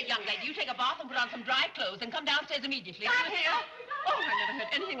 See here, young lady, you take a bath and put on some dry clothes and come downstairs immediately. Godfrey, You hear? Oh, I never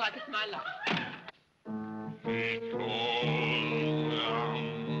heard anything like this in my life.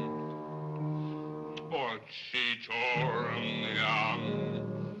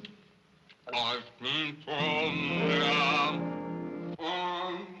 I've been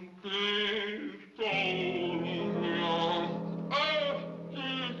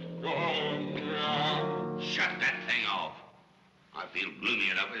Shut that thing off. I feel gloomy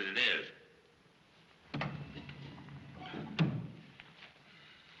enough as it is.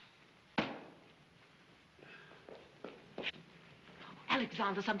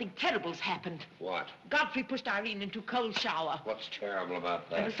 Alexander, something terrible's happened. What? Godfrey pushed Irene into a cold shower. What's terrible about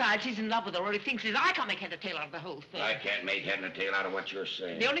that? And besides, he's in love with her, or he thinks he is. I can't make head or tail out of the whole thing. I can't make head and tail out of what you're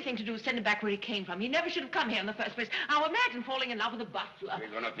saying. The only thing to do is send him back where he came from. He never should have come here in the first place. Now imagine falling in love with a butler. You're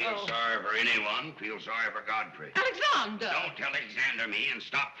going to feel sorry for anyone. Feel sorry for Godfrey. Alexander! Don't tell Alexander me and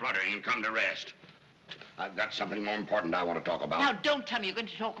stop fluttering and come to rest. I've got something more important I want to talk about. Now, don't tell me you're going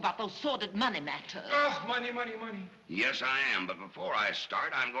to talk about those sordid money matters. Oh, money, money, money. Yes, I am. But before I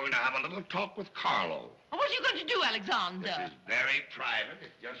start, I'm going to have a little talk with Carlo. What are you going to do, Alexander? This is very private.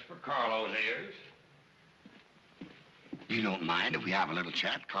 It's just for Carlo's ears. You don't mind if we have a little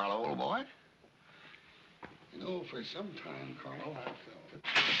chat, Carlo, old boy? You know, for some time, Carlo, I felt it.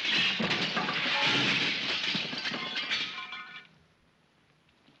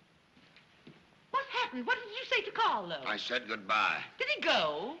 What happened? What did you say to Carlo? I said goodbye. Did he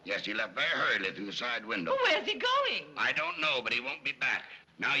go? Yes, he left very hurriedly through the side window. Well, where's he going? I don't know, but he won't be back.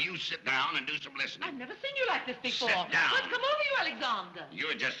 Now, you sit down and do some listening. I've never seen you like this before. Sit down. What's come over you, Alexander?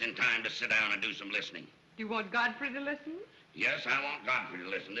 You're just in time to sit down and do some listening. Do you want Godfrey to listen? Yes, I want Godfrey to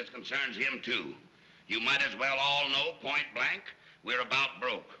listen. This concerns him, too. You might as well all know, point blank, we're about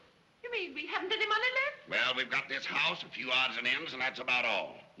broke. You mean we haven't any money left? Well, we've got this house, a few odds and ends, and that's about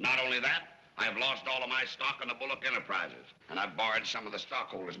all. Not only that, I've lost all of my stock in the Bullock Enterprises, and I've borrowed some of the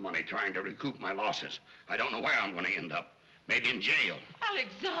stockholders' money trying to recoup my losses. I don't know where I'm going to end up. maybe in jail.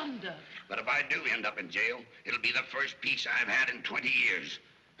 Alexander. But if I do end up in jail, it'll be the first peace I've had in 20 years.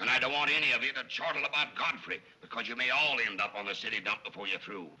 And I don't want any of you to chortle about Godfrey, because you may all end up on the city dump before you're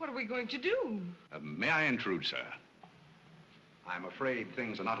through. What are we going to do? May I intrude, sir? I'm afraid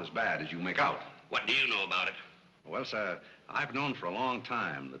things are not as bad as you make out. What do you know about it? Well, sir, I've known for a long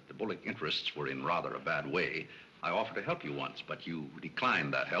time that the Bullock interests were in rather a bad way. I offered to help you once, but you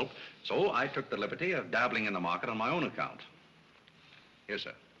declined that help, so I took the liberty of dabbling in the market on my own account. Here,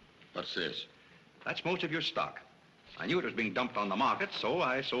 sir. What's this? That's most of your stock. I knew it was being dumped on the market, so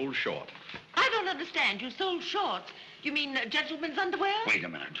I sold short. I don't understand. You sold shorts. You mean gentlemen's underwear? Wait a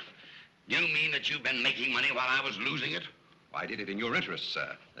minute. You mean that you've been making money while I was losing it? I did it in your interest,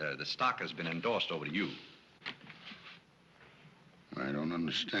 sir. The stock has been endorsed over to you. I don't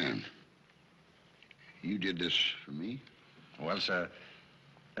understand. You did this for me? Well, sir,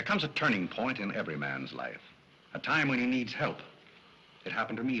 there comes a turning point in every man's life. A time when he needs help. It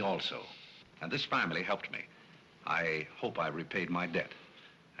happened to me also. And this family helped me. I hope I repaid my debt.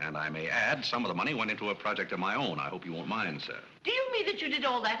 And I may add, some of the money went into a project of my own. I hope you won't mind, sir. Do you mean that you did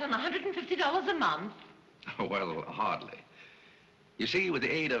all that on $150 a month? Well, hardly. You see, with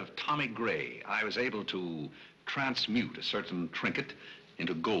the aid of Tommy Gray, I was able to transmute a certain trinket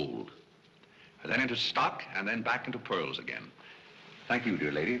into gold, and then into stock, and then back into pearls again. Thank you,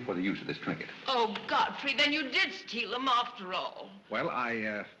 dear lady, for the use of this trinket. Oh, Godfrey, then you did steal them after all. Well,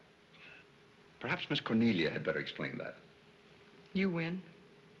 perhaps Miss Cornelia had better explain that. You win.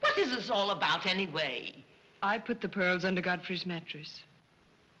 What is this all about, anyway? I put the pearls under Godfrey's mattress.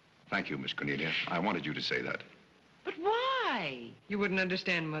 Thank you, Miss Cornelia. I wanted you to say that. But why? You wouldn't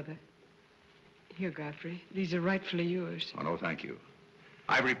understand, Mother. Here, Godfrey. These are rightfully yours. Oh, no, thank you.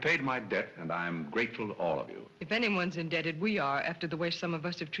 I've repaid my debt, and I'm grateful to all of you. If anyone's indebted, we are, after the way some of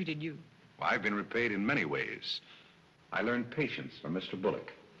us have treated you. Well, I've been repaid in many ways. I learned patience from Mr.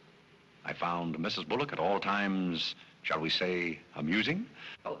 Bullock. I found Mrs. Bullock at all times, shall we say, amusing.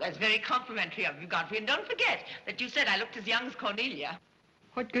 Oh, that's very complimentary of you, Godfrey. And don't forget that you said I looked as young as Cornelia.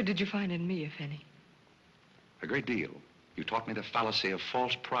 What good did you find in me, if any? A great deal. You taught me the fallacy of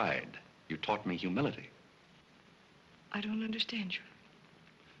false pride. You taught me humility. I don't understand you.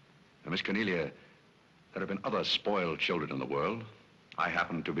 Now, Miss Cornelia, there have been other spoiled children in the world. I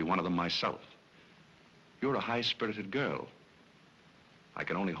happen to be one of them myself. You're a high-spirited girl. I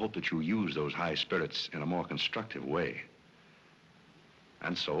can only hope that you use those high spirits in a more constructive way.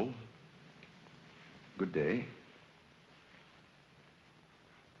 And so, good day.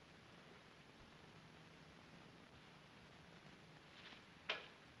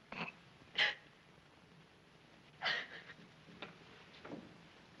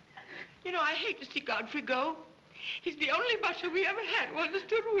 You know, I hate to see Godfrey go. He's the only butler we ever had who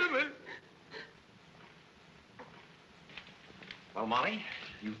understood women. Well, Molly,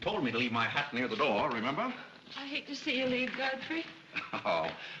 you told me to leave my hat near the door, remember? I hate to see you leave, Godfrey. Oh,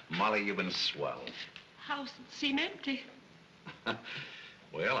 Molly, you've been swell. House seem empty.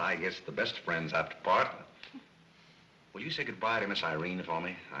 Well, I guess the best friends have to part. Will you say goodbye to Miss Irene for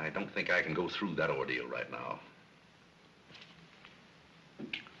me? I don't think I can go through that ordeal right now.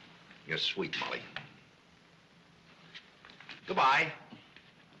 You're sweet, Molly. Goodbye.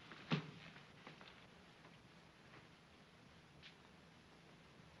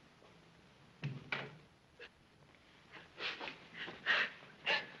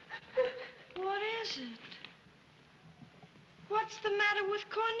 What is it? What's the matter with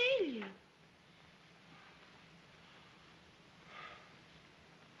Cornelia?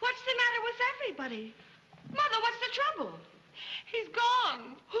 What's the matter with everybody? Mother, what's the trouble? He's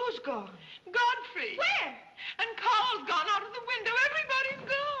gone. Who's gone? Godfrey. Where? And Carl's gone out of the window. Everybody's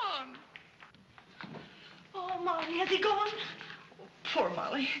gone. Oh, Molly, has he gone? Oh, poor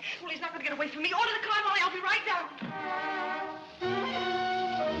Molly. Well, he's not going to get away from me. Order the car, Molly. I'll be right down.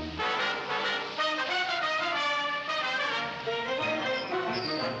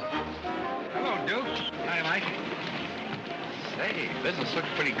 Hello, Duke. Hi, Mike. Say, business looks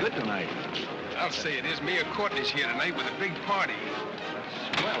pretty good tonight. I'll say it is. Mayor Courtney's here tonight with a big party.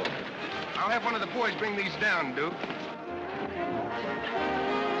 Well, I'll have one of the boys bring these down, Duke.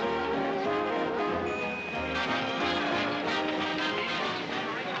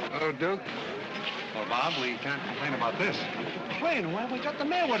 Hello, Duke. well, Bob, we can't complain about this. Complain? Well, we got the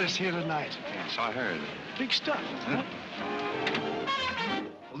mayor with us here tonight. Yes, I heard. Big stuff. Huh?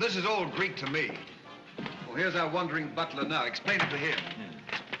 Well, this is all Greek to me. Well, here's our wandering butler now. Explain it to him.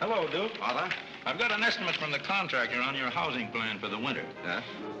 Hello, Duke. Father? I've got an estimate from the contractor on your housing plan for the winter. Yes?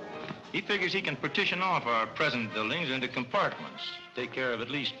 He figures he can partition off our present buildings into compartments, take care of at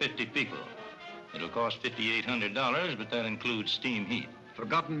least 50 people. It'll cost $5,800, but that includes steam heat.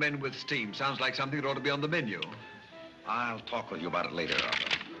 Forgotten men with steam. Sounds like something that ought to be on the menu. I'll talk with you about it later,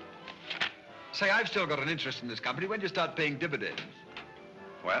 Arthur. Say, I've still got an interest in this company. When do you start paying dividends?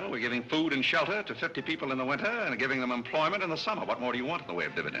 Well, we're giving food and shelter to 50 people in the winter and giving them employment in the summer. What more do you want in the way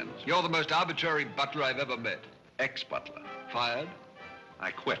of dividends? You're the most arbitrary butler I've ever met. Ex-butler. Fired?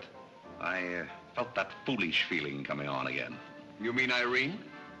 I quit. I felt that foolish feeling coming on again. You mean Irene?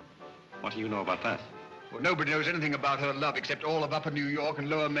 What do you know about that? Well, nobody knows anything about her love except all of Upper New York and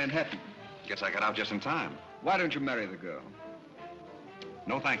Lower Manhattan. Guess I got out just in time. Why don't you marry the girl?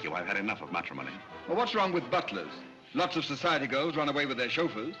 No, thank you. I've had enough of matrimony. Well, what's wrong with butlers? Lots of society girls run away with their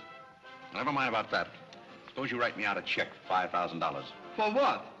chauffeurs. Never mind about that. Suppose you write me out a check for $5,000. For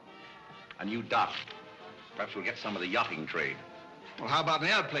what? A new dock. Perhaps we'll get some of the yachting trade. Well, how about an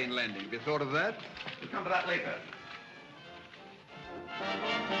airplane landing? Have you thought of that? We'll come to that later.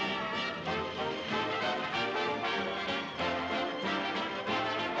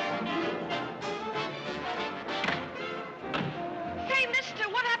 Say, mister,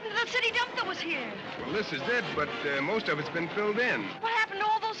 what happened to the city dump that was here? Well, this is it, but most of it's been filled in. What happened to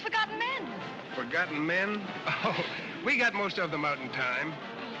all those forgotten men? Forgotten men? Oh, we got most of them out in time.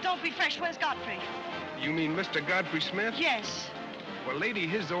 Don't be fresh. Where's Godfrey? You mean Mr. Godfrey Smith? Yes. Well, lady,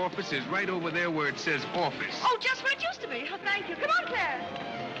 his office is right over there where it says office. Oh, just where it used to be. Oh, thank you. Come on, Claire.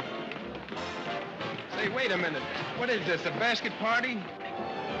 Say, wait a minute. What is this, a basket party?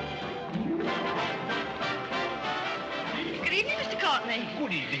 Good evening, Mr. Courtney.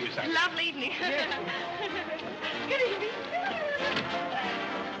 Good evening, Miss Alice. Lovely evening. Good evening.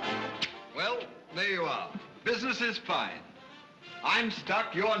 Well, there you are. Business is fine. I'm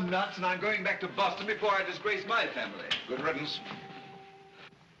stuck, you're nuts, and I'm going back to Boston before I disgrace my family. Good riddance.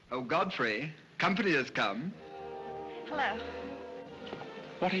 Oh, Godfrey, company has come. Hello.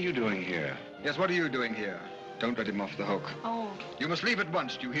 What are you doing here? Yes, what are you doing here? Don't let him off the hook. Oh. You must leave at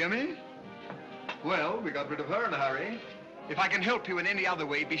once, do you hear me? Well, we got rid of her in a hurry. If I can help you in any other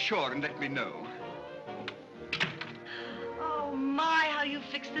way, be sure and let me know. Oh, my, how you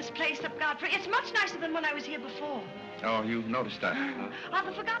fixed this place up, Godfrey. It's much nicer than when I was here before. Oh, you've noticed that, huh? Are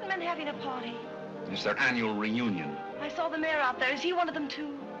the forgotten men having a party? It's their annual reunion. I saw the mayor out there. Is he one of them,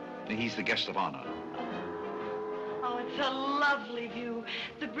 too? He's the guest of honor. Oh, it's a lovely view.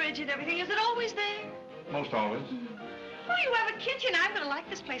 The bridge and everything. Is it always there? Most always. Oh, you have a kitchen. I'm going to like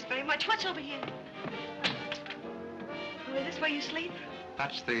this place very much. What's over here? Oh, is this where you sleep?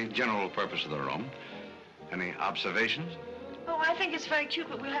 That's the general purpose of the room. Any observations? Oh, I think it's very cute,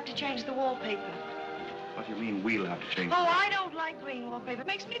 but we'll have to change the wallpaper. What do you mean we'll have to change? Oh, I don't like green wallpaper. It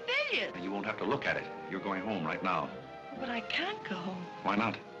makes me bilious. You won't have to look at it. You're going home right now. But I can't go home. Why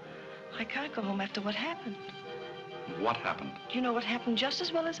not? I can't go home after what happened. What happened? You know what happened just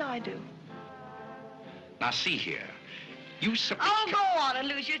as well as I do. Now, see here. You Oh, go on and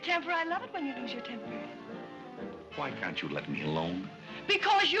lose your temper. I love it when you lose your temper. Why can't you let me alone?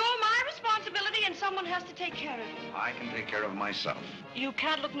 Because you're my responsibility and someone has to take care of you. I can take care of myself. You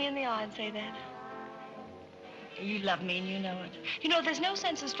can't look me in the eye and say that. You love me and you know it. You know, there's no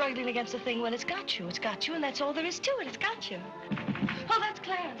sense in struggling against a thing when it's got you. It's got you, and that's all there is to it. It's got you. Oh, that's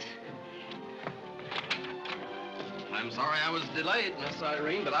Clarence. I'm sorry I was delayed, Miss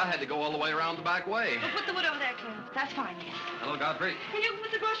Irene, but I had to go all the way around the back way. Well, put the wood over there, Clarence. That's fine, yes. Hello, Godfrey. And you can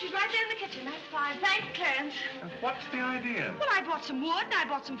put the groceries right there in the kitchen. That's fine. Thanks, Clarence. What's the idea? Well, I bought some wood and I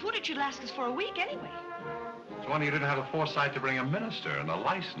bought some food. It should last us for a week anyway. It's wonder you didn't have the foresight to bring a minister and a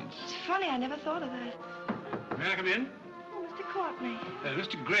license. It's funny, I never thought of that. May I come in? Oh, Mr. Courtney.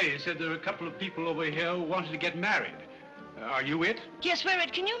 Mr. Gray said there were a couple of people over here who wanted to get married. Are you it? Yes, we're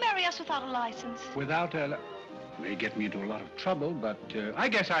it. Can you marry us without a license? Without a... May get me into a lot of trouble, but I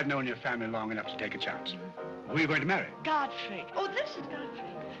guess I've known your family long enough to take a chance. Who are you going to marry? Godfrey. Oh, this is Godfrey.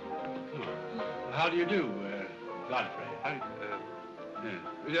 Oh. How do you do, Godfrey?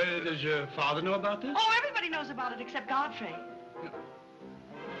 Does your father know about this? Oh, everybody knows about it except Godfrey.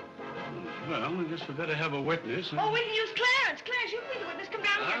 Well, I guess we better have a witness. Oh, we can use Clarence. Clarence, you can be the witness. Come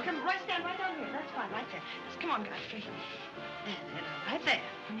down here. Come stand right down here. That's fine, right there. Just come on, Godfrey. There, right there.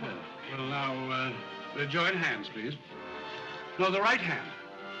 Well, now, join hands, please. No, the right hand.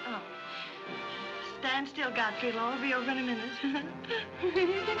 Oh. Stand still, Godfrey. It'll all be over in a minute.